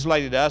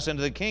translated us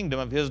into the kingdom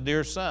of his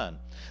dear Son.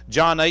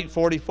 John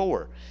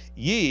 8:44.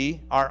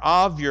 Ye are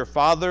of your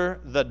father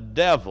the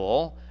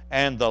devil,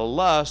 and the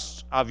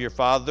lusts of your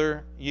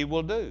father ye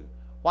will do.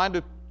 Why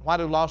do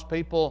lost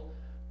people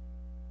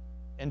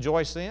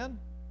enjoy sin?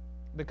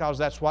 Because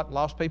that's what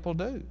lost people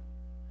do.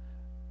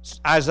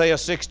 Isaiah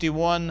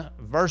 61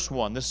 verse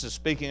 1. This is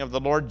speaking of the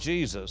Lord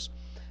Jesus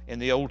in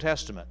the Old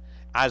Testament.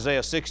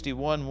 Isaiah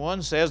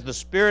 61:1 says, the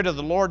Spirit of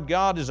the Lord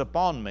God is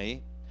upon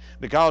me,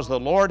 because the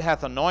Lord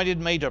hath anointed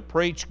me to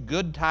preach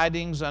good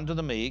tidings unto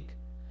the meek.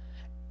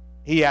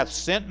 He hath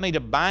sent me to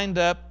bind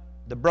up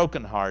the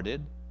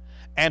brokenhearted,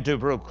 and to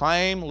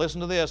proclaim, listen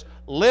to this,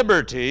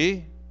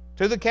 liberty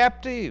to the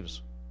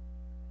captives,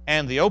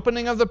 and the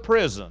opening of the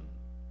prison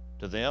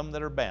to them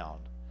that are bound.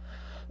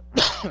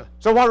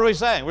 So what are we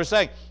saying? We're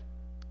saying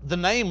The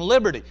name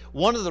Liberty.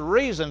 One of the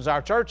reasons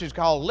our church is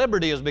called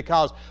Liberty is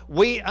because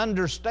we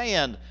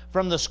understand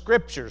from the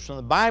Scriptures, from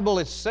the Bible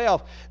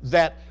itself,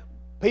 that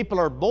people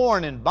are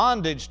born in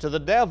bondage to the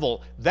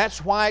devil.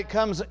 That's why it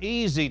comes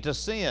easy to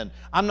sin.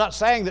 I'm not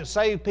saying that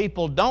saved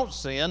people don't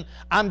sin.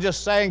 I'm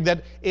just saying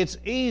that it's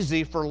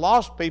easy for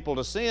lost people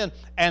to sin,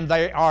 and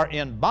they are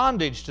in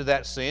bondage to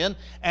that sin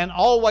and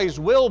always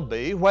will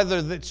be, whether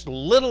it's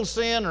little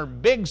sin or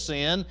big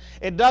sin.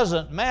 It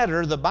doesn't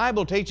matter. The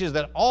Bible teaches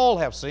that all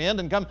have sinned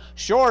and come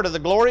short of the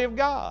glory of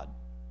God.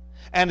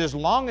 And as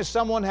long as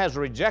someone has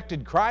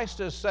rejected Christ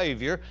as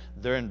Savior,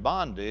 they're in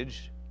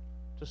bondage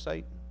to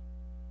Satan.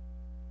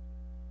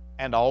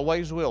 And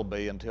always will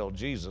be until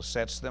Jesus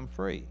sets them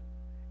free.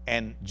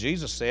 And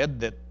Jesus said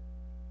that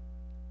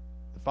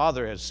the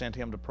Father has sent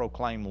him to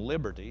proclaim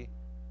liberty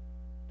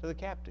to the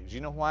captives.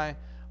 You know why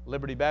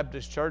Liberty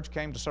Baptist Church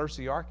came to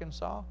Searcy,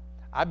 Arkansas?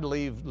 I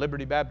believe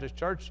Liberty Baptist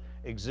Church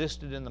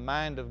existed in the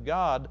mind of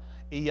God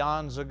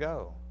eons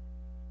ago.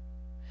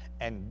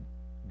 And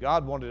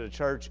God wanted a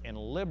church in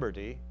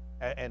Liberty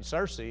and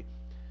Searcy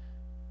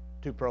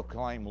to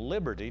proclaim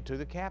liberty to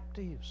the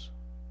captives.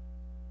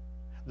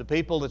 The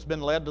people that's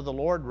been led to the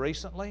Lord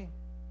recently,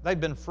 they've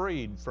been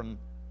freed from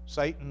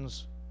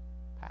Satan's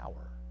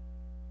power.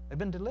 They've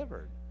been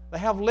delivered. They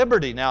have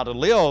liberty now to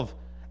live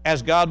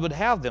as God would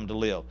have them to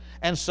live.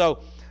 And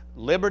so,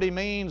 liberty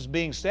means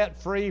being set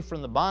free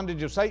from the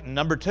bondage of Satan.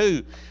 Number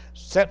two,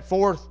 set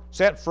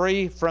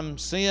free from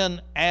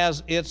sin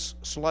as its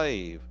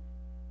slave.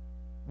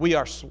 We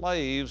are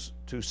slaves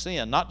to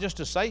sin, not just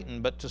to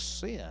Satan, but to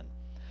sin.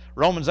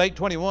 Romans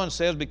 8:21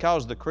 says,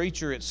 because the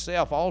creature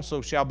itself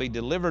also shall be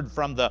delivered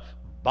from the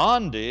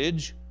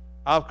bondage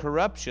of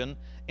corruption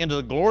into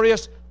the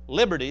glorious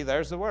liberty,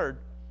 there's the word,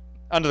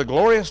 under the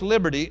glorious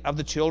liberty of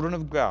the children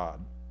of God.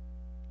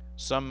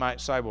 Some might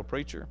say, well,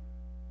 preacher,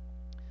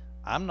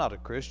 I'm not a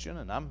Christian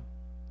and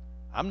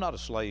I'm not a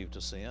slave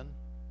to sin.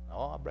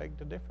 Oh, I beg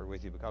to differ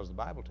with you because the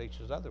Bible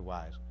teaches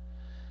otherwise.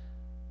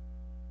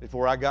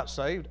 Before I got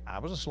saved, I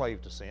was a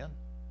slave to sin.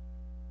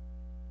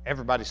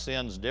 Everybody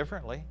sins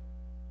differently.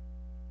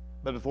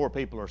 But before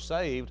people are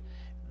saved,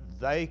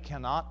 they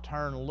cannot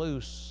turn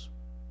loose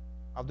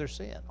of their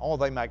sin. Oh,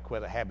 they might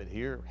quit a habit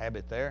here,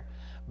 habit there,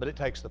 but it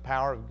takes the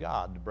power of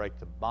God to break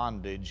the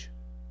bondage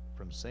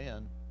from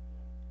sin.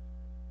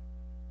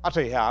 I'll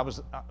tell you how I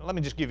was. Let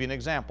me just give you an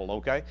example,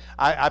 okay?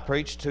 I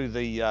preached to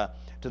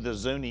the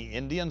Zuni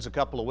Indians a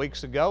couple of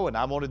weeks ago, and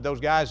I wanted those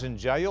guys in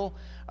jail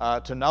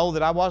to know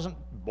that I wasn't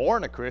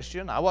born a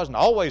Christian. I wasn't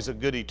always a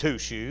goody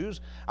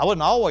two-shoes. I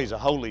wasn't always a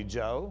holy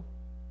Joe.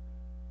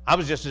 I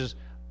was just as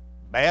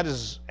bad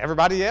as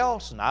everybody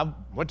else, and I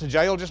went to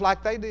jail just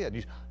like they did.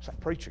 You say,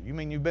 preacher, you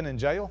mean you've been in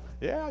jail?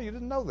 Yeah, you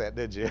didn't know that,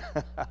 did you?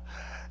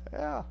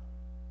 Yeah,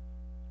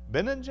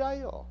 been in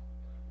jail.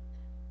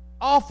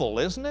 Awful,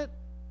 isn't it?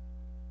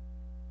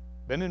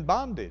 Been in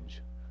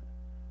bondage.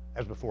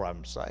 As before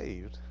I'm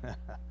saved.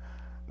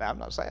 Now, I'm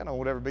not saying I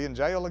won't ever be in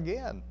jail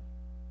again.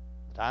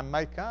 The time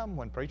may come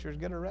when preachers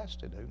get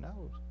arrested. Who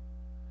knows?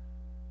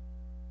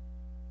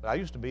 But I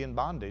used to be in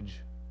bondage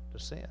to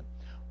sin.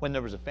 When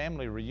there was a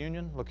family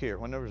reunion, look here,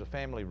 when there was a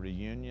family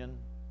reunion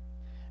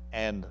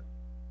and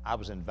I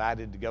was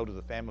invited to go to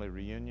the family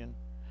reunion,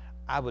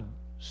 I would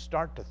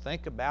start to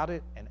think about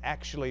it and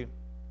actually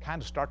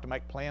kind of start to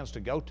make plans to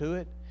go to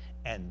it,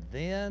 and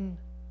then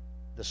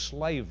the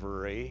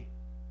slavery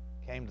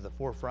came to the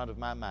forefront of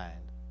my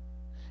mind.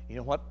 You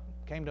know what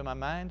came to my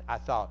mind? I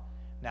thought,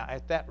 now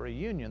at that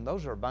reunion,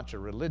 those are a bunch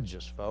of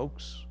religious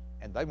folks,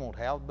 and they won't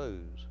have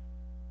booze.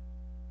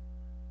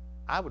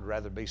 I would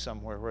rather be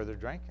somewhere where they're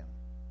drinking.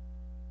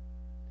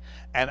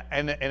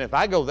 And if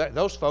I go there,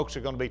 those folks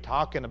are going to be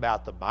talking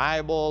about the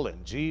Bible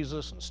and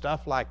Jesus and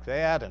stuff like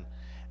that,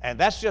 and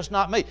that's just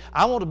not me.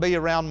 I want to be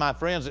around my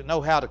friends that know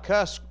how to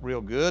cuss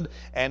real good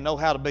and know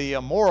how to be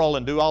immoral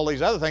and do all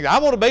these other things. I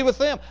want to be with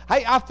them.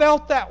 Hey, I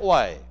felt that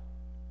way.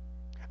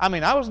 I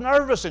mean, I was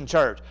nervous in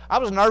church. I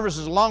was nervous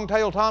as a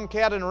long-tailed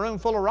tomcat in a room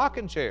full of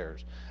rocking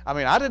chairs. I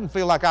mean, I didn't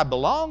feel like I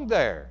belonged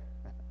there.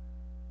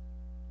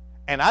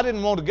 And I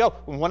didn't want to go.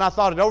 When I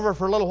thought it over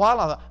for a little while,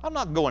 I thought, I'm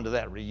not going to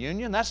that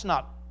reunion. That's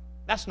not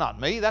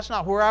me. That's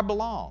not where I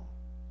belong.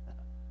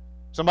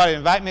 Somebody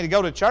invite me to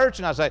go to church,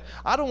 and I say,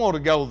 I don't want to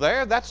go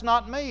there. That's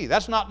not me.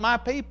 That's not my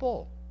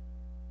people.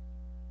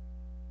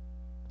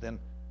 Then,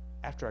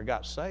 after I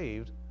got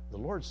saved, the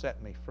Lord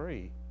set me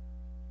free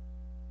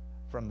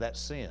from that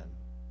sin.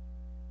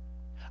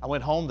 I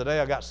went home the day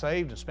I got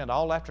saved and spent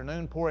all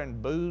afternoon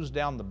pouring booze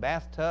down the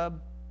bathtub.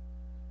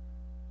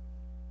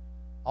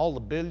 All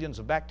the billions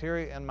of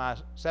bacteria in my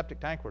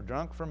septic tank were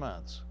drunk for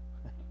months.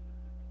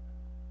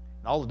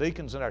 And all the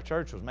deacons in our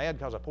church was mad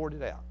because I poured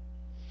it out.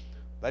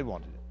 They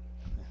wanted it.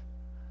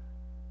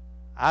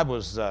 I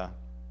was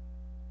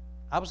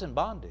in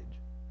bondage.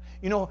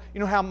 You know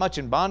how much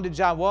in bondage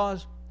I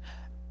was?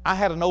 I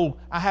had an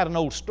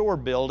old store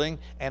building,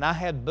 and I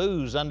had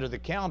booze under the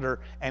counter,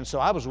 and so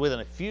I was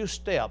within a few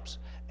steps,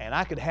 and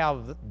I could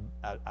have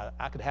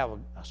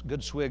a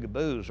good swig of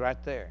booze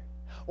right there.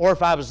 Or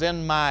if I was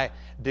in my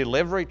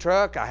delivery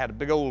truck, I had a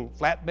big old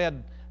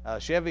flatbed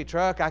Chevy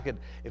truck.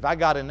 If I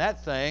got in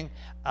that thing,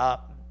 I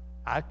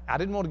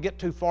didn't want to get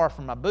too far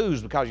from my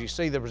booze, because you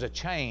see, there was a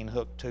chain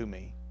hooked to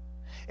me.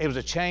 It was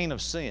a chain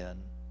of sin.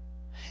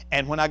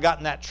 And when I got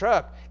in that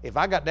truck, if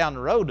I got down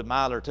the road a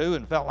mile or two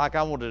and felt like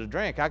I wanted a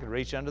drink, I could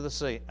reach under the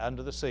seat,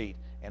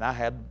 and I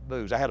had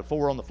booze. I had a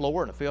 4 on the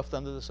floor and a 5th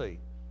under the seat.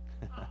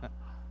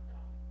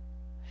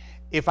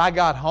 If I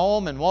got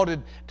home and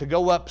wanted to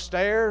go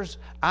upstairs,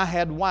 I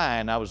had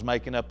wine I was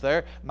making up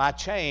there. My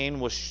chain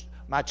was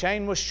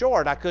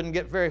short. I couldn't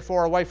get very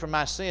far away from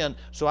my sin,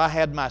 so I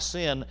had my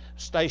sin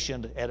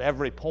stationed at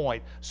every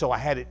point, so I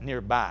had it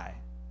nearby.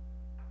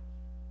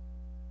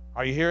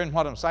 Are you hearing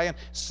what I'm saying?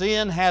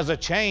 Sin has a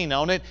chain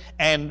on it,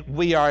 and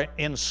we are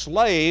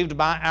enslaved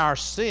by our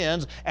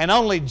sins, and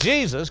only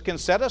Jesus can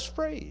set us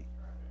free.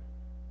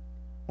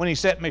 When He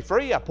set me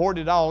free, I poured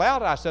it all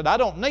out. I said, I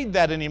don't need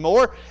that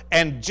anymore.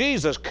 And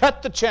Jesus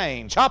cut the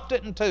chain, chopped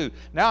it in 2.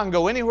 Now I can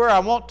go anywhere I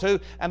want to,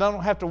 and I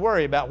don't have to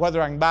worry about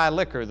whether I can buy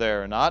liquor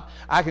there or not.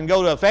 I can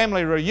go to a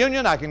family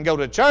reunion. I can go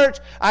to church.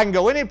 I can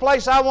go any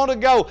place I want to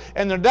go.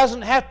 And there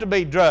doesn't have to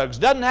be drugs,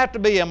 doesn't have to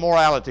be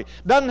immorality,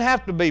 doesn't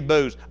have to be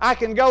booze. I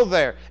can go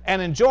there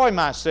and enjoy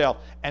myself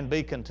and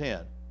be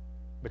content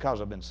because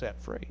I've been set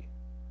free.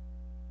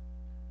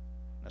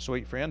 Now,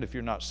 sweet friend, if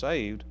you're not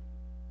saved,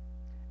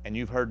 and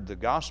you've heard the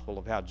gospel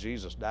of how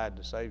Jesus died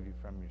to save you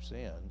from your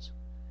sins,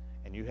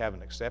 and you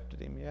haven't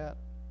accepted Him yet,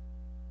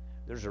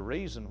 there's a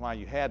reason why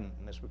you hadn't,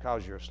 and it's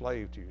because you're a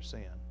slave to your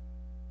sin.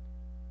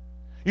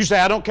 You say,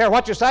 I don't care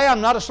what you say,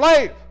 I'm not a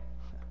slave.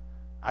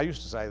 I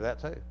used to say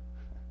that too.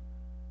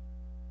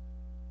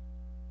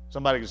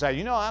 Somebody could say,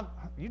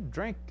 you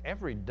drink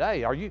every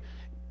day. Are you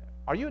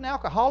an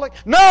alcoholic?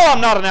 No,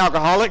 I'm not an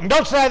alcoholic, and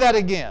don't say that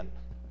again.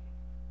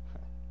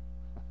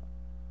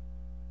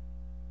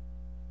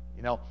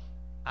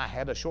 I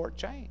had a short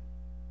chain,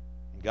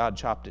 and God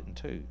chopped it in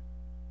 2.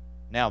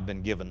 Now I've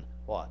been given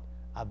what?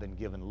 I've been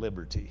given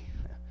liberty.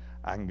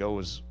 I can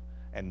go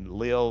and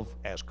live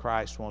as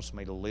Christ wants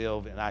me to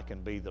live, and I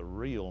can be the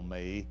real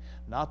me,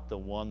 not the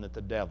one that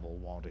the devil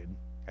wanted.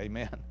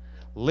 Amen.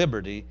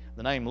 Liberty,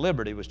 the name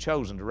liberty was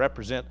chosen to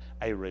represent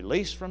a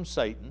release from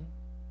Satan,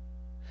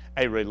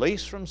 a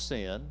release from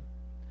sin,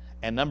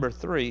 and number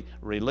 3,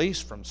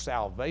 release from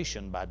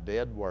salvation by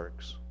dead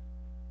works.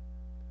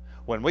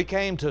 When we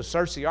came to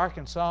Searcy,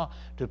 Arkansas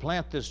to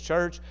plant this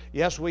church,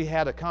 yes, we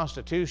had a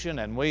constitution,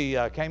 and we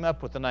came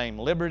up with the name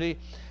Liberty,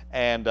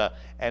 and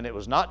it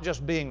was not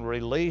just being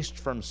released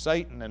from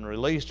Satan and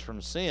released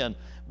from sin,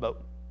 but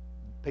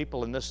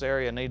people in this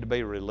area need to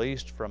be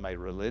released from a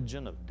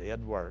religion of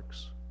dead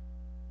works.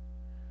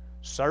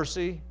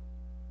 Searcy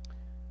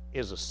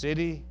is a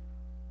city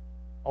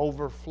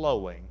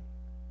overflowing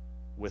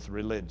with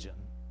religion,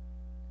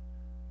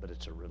 but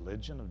it's a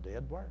religion of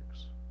dead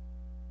works.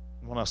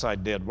 When I say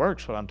dead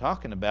works, what I'm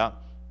talking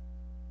about,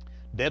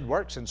 dead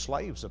works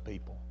enslaves a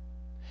people.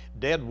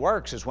 Dead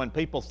works is when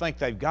people think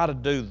they've got to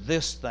do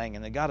this thing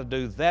and they've got to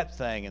do that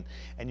thing,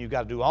 and you've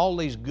got to do all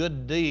these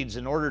good deeds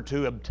in order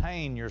to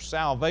obtain your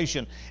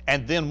salvation.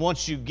 And then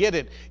once you get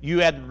it, you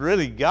hadn't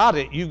really got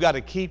it. You've got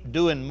to keep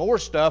doing more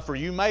stuff, or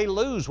you may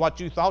lose what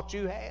you thought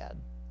you had.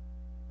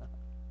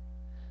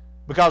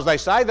 Because they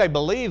say they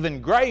believe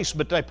in grace,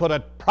 but they put a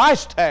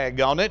price tag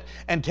on it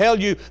and tell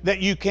you that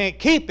you can't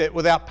keep it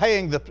without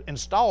paying the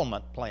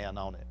installment plan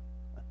on it.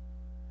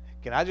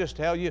 Can I just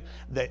tell you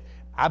that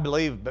I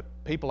believe that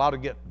people ought to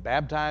get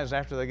baptized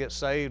after they get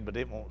saved, but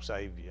it won't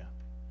save you.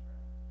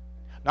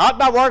 Not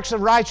by works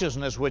of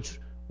righteousness, which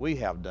we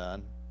have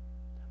done,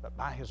 but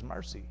by His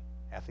mercy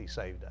hath He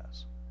saved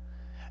us.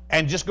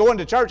 And just going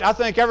to church, I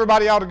think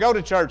everybody ought to go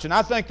to church, and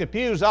I think the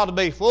pews ought to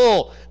be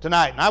full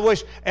tonight. And I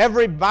wish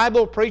every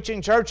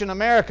Bible-preaching church in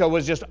America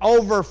was just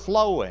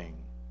overflowing.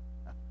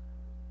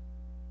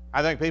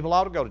 I think people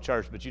ought to go to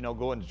church, but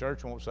going to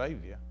church won't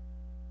save you,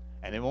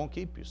 and it won't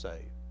keep you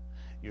saved.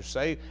 You're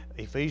saved.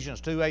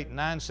 Ephesians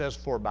 2:8-9 says,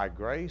 "For by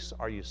grace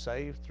are you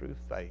saved through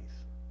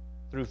faith."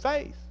 Through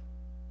faith.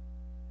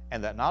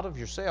 And that not of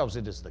yourselves,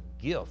 it is the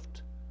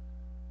gift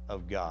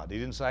of God. He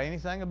didn't say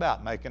anything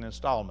about making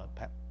installment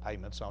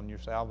payments on your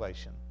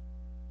salvation.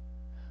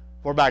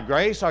 For by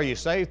grace are you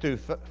saved through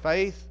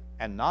faith,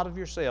 and not of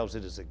yourselves.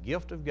 It is a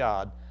gift of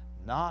God,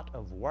 not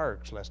of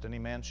works, lest any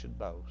man should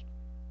boast.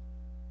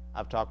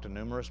 I've talked to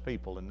numerous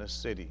people in this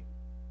city,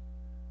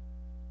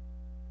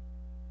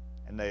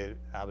 and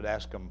I would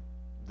ask them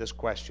this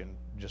question,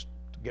 just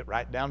to get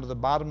right down to the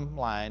bottom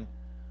line.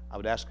 I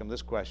would ask them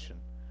this question: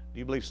 do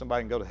you believe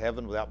somebody can go to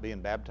heaven without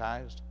being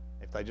baptized?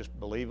 If they just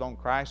believe on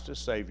Christ as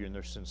Savior and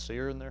they're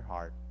sincere in their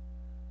heart,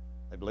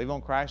 they believe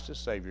on Christ as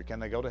Savior, can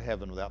they go to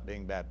heaven without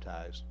being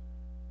baptized?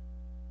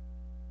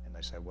 And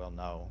they say, well,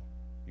 no,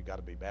 you got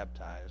to be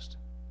baptized.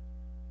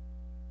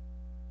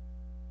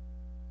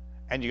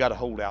 And you got to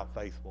hold out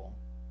faithful.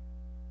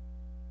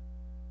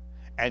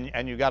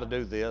 And you got to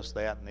do this,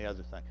 that, and the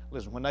other thing.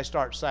 Listen, when they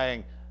start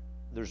saying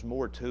there's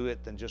more to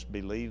it than just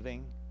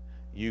believing,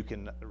 you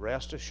can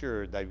rest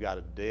assured they've got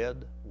a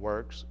dead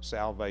works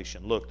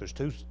salvation. Look, there's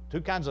two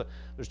kinds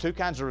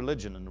of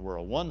religion in the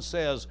world. One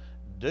says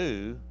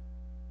do,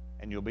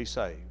 and you'll be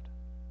saved.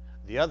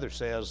 The other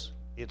says,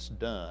 it's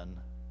done.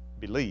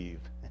 Believe,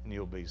 and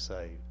you'll be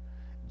saved.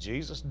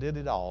 Jesus did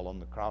it all on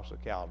the cross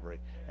of Calvary.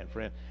 And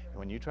friend,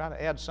 when you try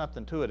to add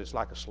something to it, it's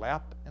like a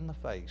slap in the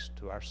face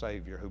to our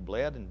Savior who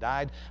bled and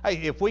died. Hey,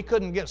 if we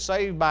couldn't get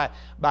saved by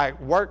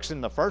works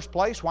in the first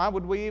place, why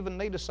would we even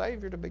need a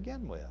Savior to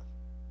begin with?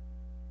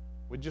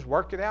 We'd just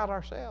work it out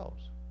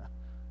ourselves.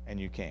 And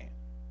you can't.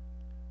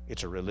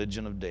 It's a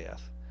religion of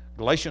death.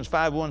 Galatians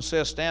 5:1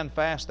 says, stand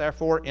fast,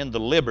 therefore, in the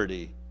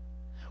liberty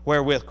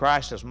wherewith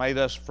Christ has made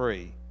us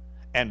free,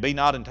 and be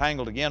not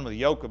entangled again with the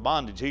yoke of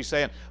bondage. He's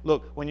saying,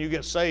 look, when you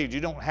get saved,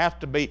 you don't have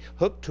to be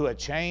hooked to a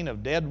chain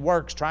of dead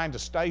works trying to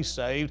stay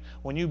saved.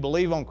 When you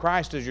believe on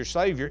Christ as your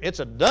Savior,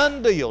 it's a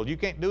done deal. You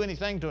can't do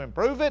anything to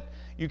improve it.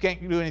 You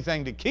can't do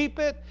anything to keep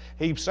it.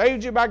 He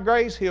saved you by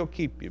grace. He'll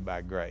keep you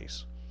by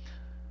grace.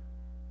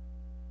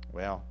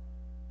 Well,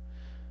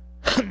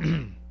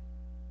 the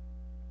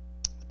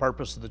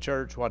purpose of the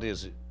church, what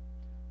is it?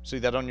 See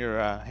that on your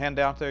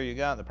handout there you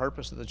got, the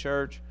purpose of the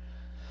church?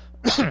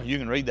 You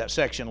can read that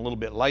section a little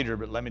bit later,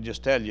 but let me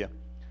just tell you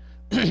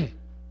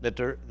that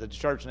the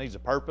church needs a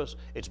purpose.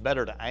 It's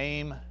better to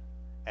aim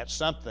at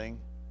something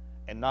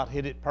and not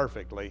hit it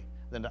perfectly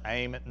than to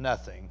aim at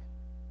nothing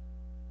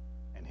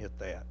and hit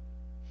that.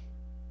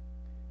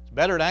 It's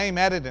better to aim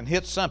at it and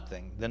hit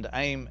something than to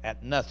aim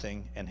at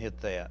nothing and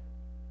hit that.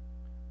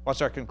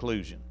 What's our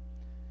conclusion?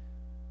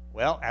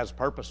 Well, as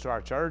purpose to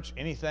our church,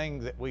 anything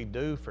that we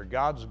do for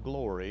God's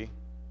glory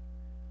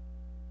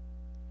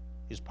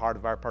is part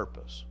of our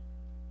purpose.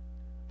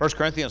 1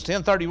 Corinthians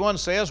 10:31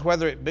 says,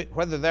 whether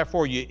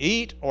therefore you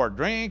eat or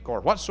drink or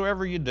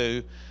whatsoever you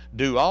do,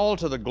 do all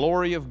to the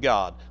glory of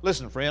God.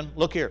 Listen, friend,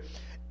 look here.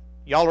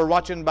 Y'all are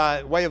watching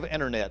by way of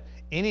internet.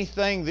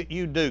 Anything that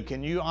you do,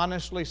 can you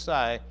honestly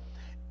say,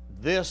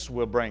 this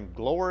will bring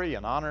glory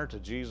and honor to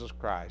Jesus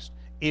Christ?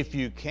 If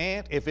you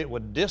can't, if it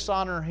would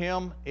dishonor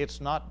Him,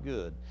 it's not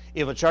good.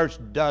 If a church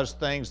does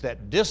things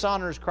that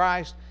dishonors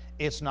Christ,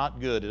 it's not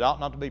good. It ought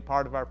not to be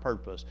part of our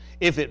purpose.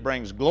 If it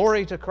brings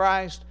glory to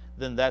Christ,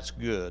 then that's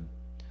good.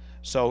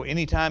 So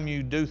anytime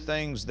you do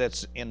things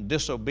that's in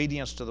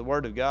disobedience to the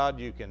Word of God,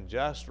 you can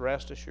just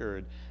rest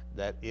assured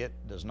that it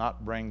does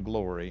not bring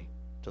glory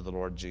to the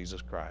Lord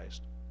Jesus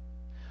Christ.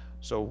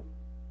 So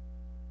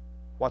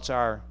what's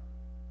our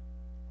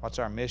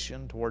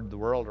mission toward the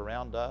world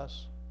around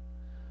us?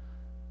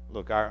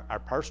 Look,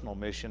 our personal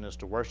mission is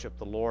to worship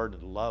the Lord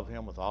and love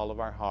Him with all of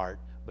our heart.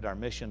 But our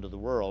mission to the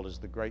world is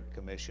the Great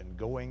Commission,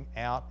 going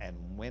out and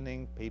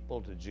winning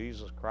people to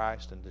Jesus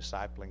Christ and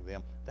discipling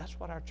them. That's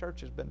what our church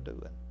has been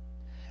doing.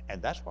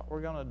 And that's what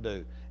we're going to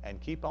do and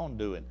keep on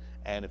doing.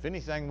 And if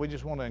anything, we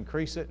just want to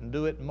increase it and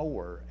do it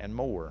more and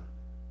more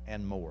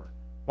and more.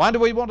 Why do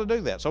we want to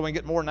do that? So we can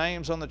get more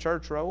names on the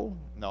church roll?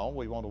 No,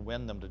 we want to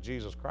win them to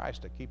Jesus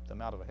Christ to keep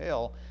them out of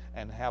hell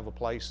and have a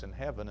place in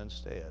heaven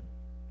instead.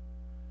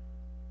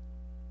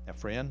 Now,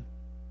 friend,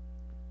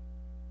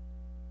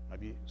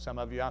 maybe some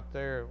of you out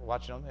there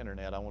watching on the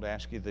internet, I want to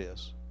ask you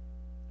this.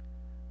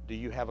 Do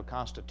you have a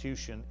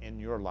constitution in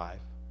your life?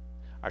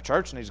 Our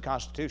church needs a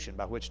constitution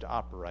by which to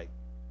operate.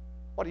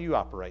 What do you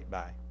operate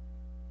by?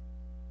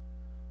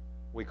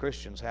 We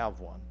Christians have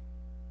one.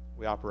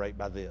 We operate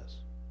by this.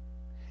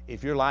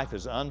 If your life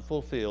is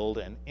unfulfilled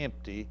and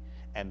empty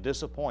and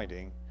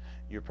disappointing,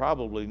 you're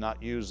probably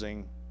not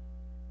using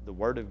the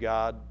Word of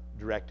God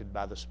directed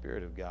by the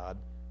Spirit of God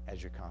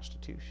as your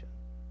constitution.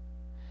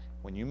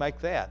 When you make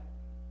that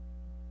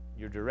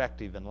your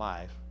directive in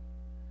life,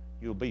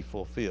 you'll be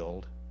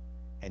fulfilled,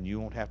 and you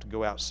won't have to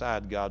go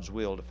outside God's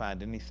will to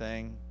find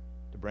anything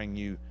to bring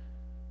you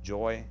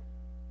joy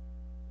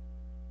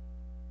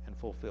and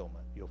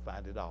fulfillment. You'll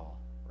find it all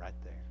right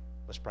there.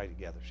 Let's pray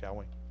together, shall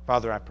we?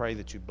 Father, I pray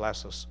that you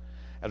bless us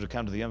as we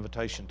come to the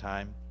invitation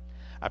time.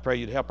 I pray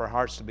you'd help our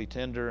hearts to be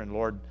tender, and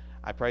Lord,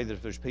 I pray that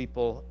if there's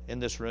people in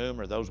this room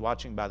or those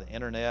watching by the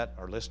internet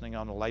or listening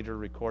on a later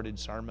recorded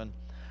sermon,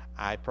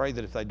 I pray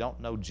that if they don't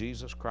know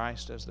Jesus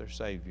Christ as their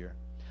Savior,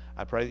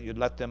 I pray that you'd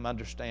let them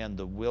understand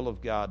the will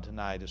of God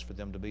tonight is for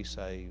them to be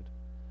saved.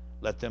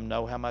 Let them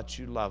know how much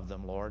you love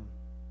them, Lord.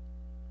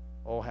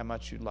 Oh, how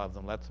much you love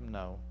them. Let them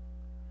know.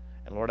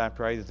 And Lord, I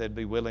pray that they'd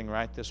be willing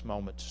right this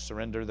moment to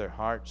surrender their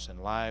hearts and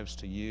lives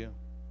to you.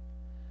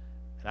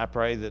 And I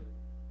pray that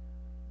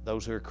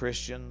those who are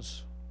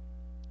Christians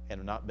and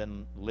have not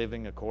been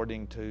living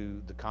according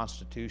to the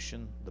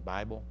Constitution, the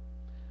Bible,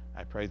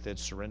 I pray that they'd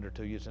surrender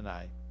to you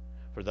tonight.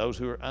 For those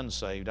who are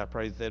unsaved, I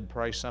pray that they'd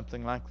pray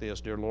something like this.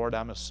 Dear Lord,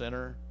 I'm a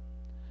sinner,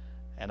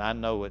 and I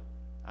know it.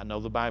 I know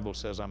the Bible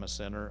says I'm a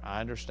sinner.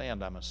 I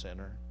understand I'm a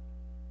sinner.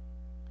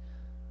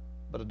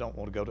 But I don't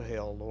want to go to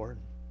hell, Lord.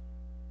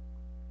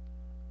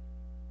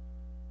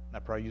 And I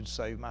pray you'd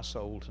save my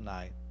soul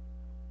tonight.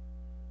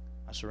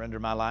 I surrender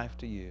my life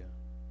to you.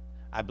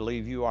 I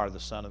believe you are the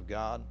Son of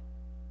God.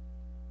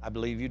 I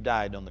believe you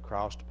died on the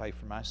cross to pay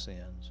for my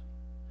sins.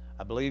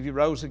 I believe you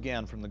rose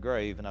again from the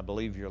grave, and I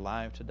believe you're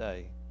alive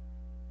today.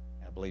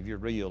 I believe you're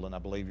real, and I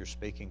believe you're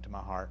speaking to my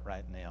heart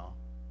right now.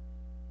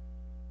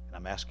 And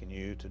I'm asking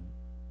you to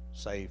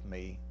save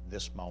me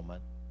this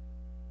moment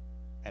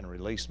and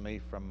release me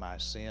from my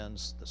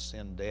sins, the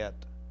sin debt.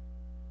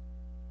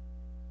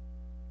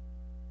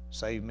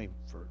 Save me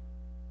for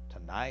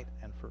tonight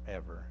and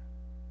forever.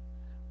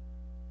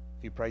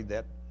 If you prayed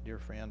that, dear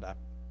friend, I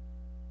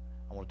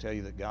want to tell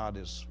you that God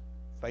is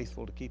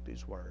faithful to keep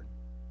His word.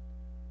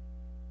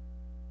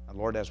 And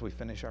Lord, as we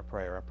finish our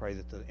prayer, I pray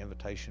that the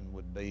invitation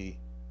would be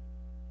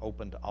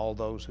open to all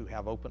those who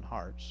have open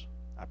hearts.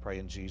 I pray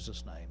in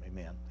Jesus' name,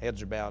 amen.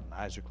 Heads are bowed and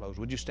eyes are closed.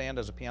 Would you stand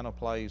as the piano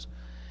plays?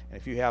 And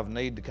if you have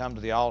need to come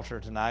to the altar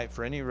tonight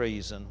for any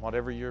reason,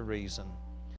 whatever your reason,